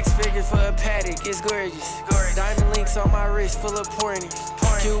 6 figures for a paddock, it's gorgeous. Diamond links on my wrist, full of pointers.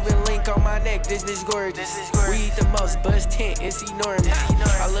 Cuban link on my neck, this bitch gorgeous. We eat the most, bust tent, it's enormous.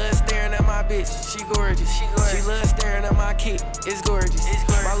 I love staring at my bitch, she gorgeous. She loves staring at my kid, it's gorgeous.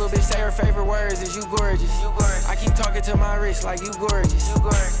 My little bitch say her favorite words is you gorgeous. I keep talking to my wrist like you gorgeous.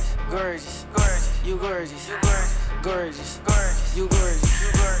 Gorgeous, you gorgeous. Gorgeous, you gorgeous.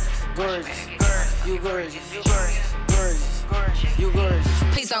 Gorgeous, you gorgeous. You gorgeous.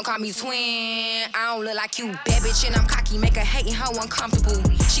 Please don't call me twin. I don't look like you, bad bitch, and I'm cocky. Make a hating hoe uncomfortable.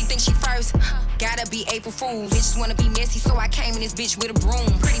 She thinks she first, gotta be April Fool. Bitches wanna be messy, so I came in this bitch with a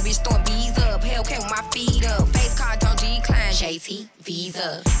broom. Pretty bitch throwing bees up, Hellcat with my feet up. Face card don't decline, JT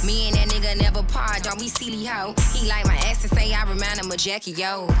Visa. Me and that nigga never part, don't be silly hoe. He like my ass and say I remind him of Jackie,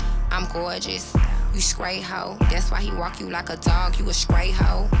 yo. I'm gorgeous, you straight hoe. That's why he walk you like a dog, you a straight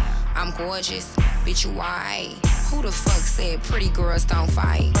hoe. I'm gorgeous, bitch, you white. Who the fuck said pretty girls don't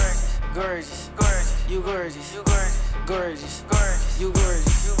fight? Gorgeous, you gorgeous. Gorgeous, you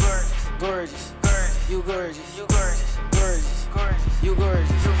gorgeous. Gorgeous, you gorgeous. You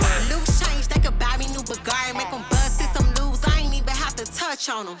gorgeous. Loose change, they could buy me new Bugatti, make them buzz, sit some news. I ain't even have to touch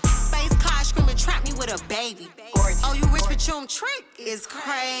on them. Face card screaming, trap me with a baby. Oh, you rich but you don't trick? It's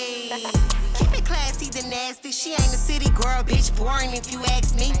crazy. Keep it classy, the nasty. She ain't a city girl, bitch, boring if you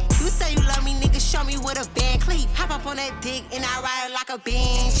ask me. You say you love me, nigga, show me with a band cleat. Hop up on that dick and I ride like a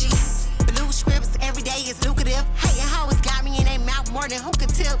Benji. Blue scripts, every day is lucrative. Hating hoes got me in their mouth more than hookah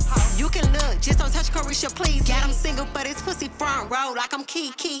tips. You can look, just don't touch Carisha, please. Got him single, but his pussy front row like I'm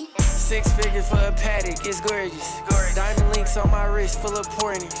Kiki. 6 figures for a paddock, it's gorgeous. Diamond links on my wrist, full of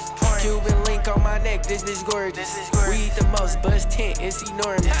pointers. Cuban link on my neck, this bitch gorgeous. We eat the most, bust tent, it's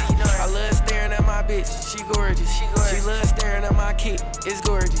enormous. I love staring at my bitch, she gorgeous. She loves staring at my kid, it's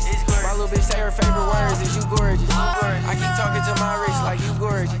gorgeous. My little bitch say her favorite words is you gorgeous. I keep talking to my wrist like you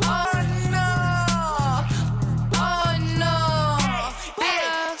gorgeous.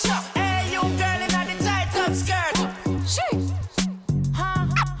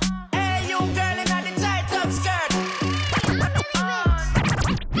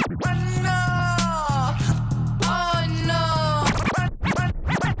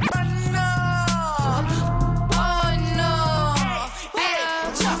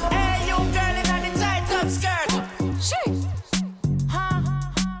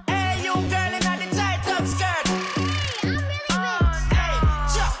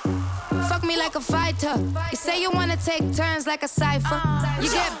 You say you wanna take turns like a cipher.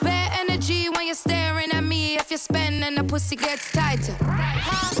 You get bad energy when you're staring at me. If you're spending, the pussy gets tighter.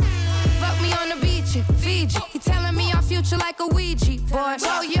 Fuck me on the beach in Fiji. He telling me our future like a Ouija board.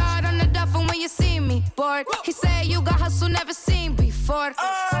 Go yard on the duffel when you see me bored. He said you got hustle never seen before. Oh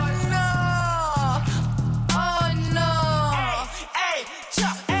no. Hey,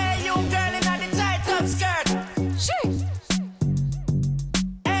 hey, you girl in the tight top skirt. She.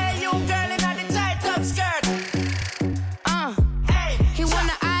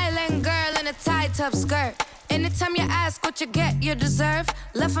 Top skirt. Anytime you ask what you get, you deserve.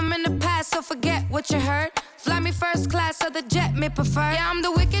 Left him in the past, so forget what you heard. Fly me first class, so the jet may prefer. Yeah, I'm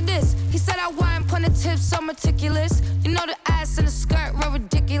the wickedest. He said I wine punitive, so meticulous. You know the ass and the skirt were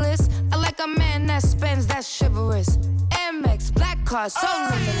ridiculous. I like a man that spends, that's chivalrous. MX, black car, so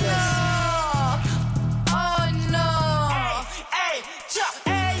limitless. Oh no. Hey,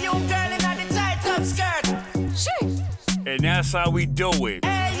 you girl in the tight top skirt. She. And that's how we do it.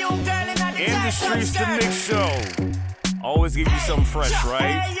 Hey, you girl in the in the streets, the Mixshow. Always give you something fresh,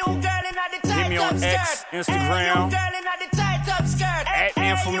 right? Hit me on X, Instagram, at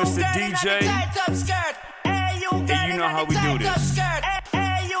Infamous the DJ. And you know how we do this.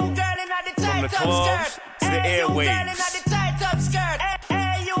 From the clubs to the airwaves.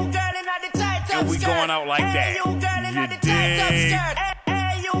 And we going out like that. You dig?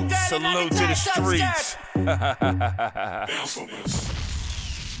 Salute to the streets. Bounce on this.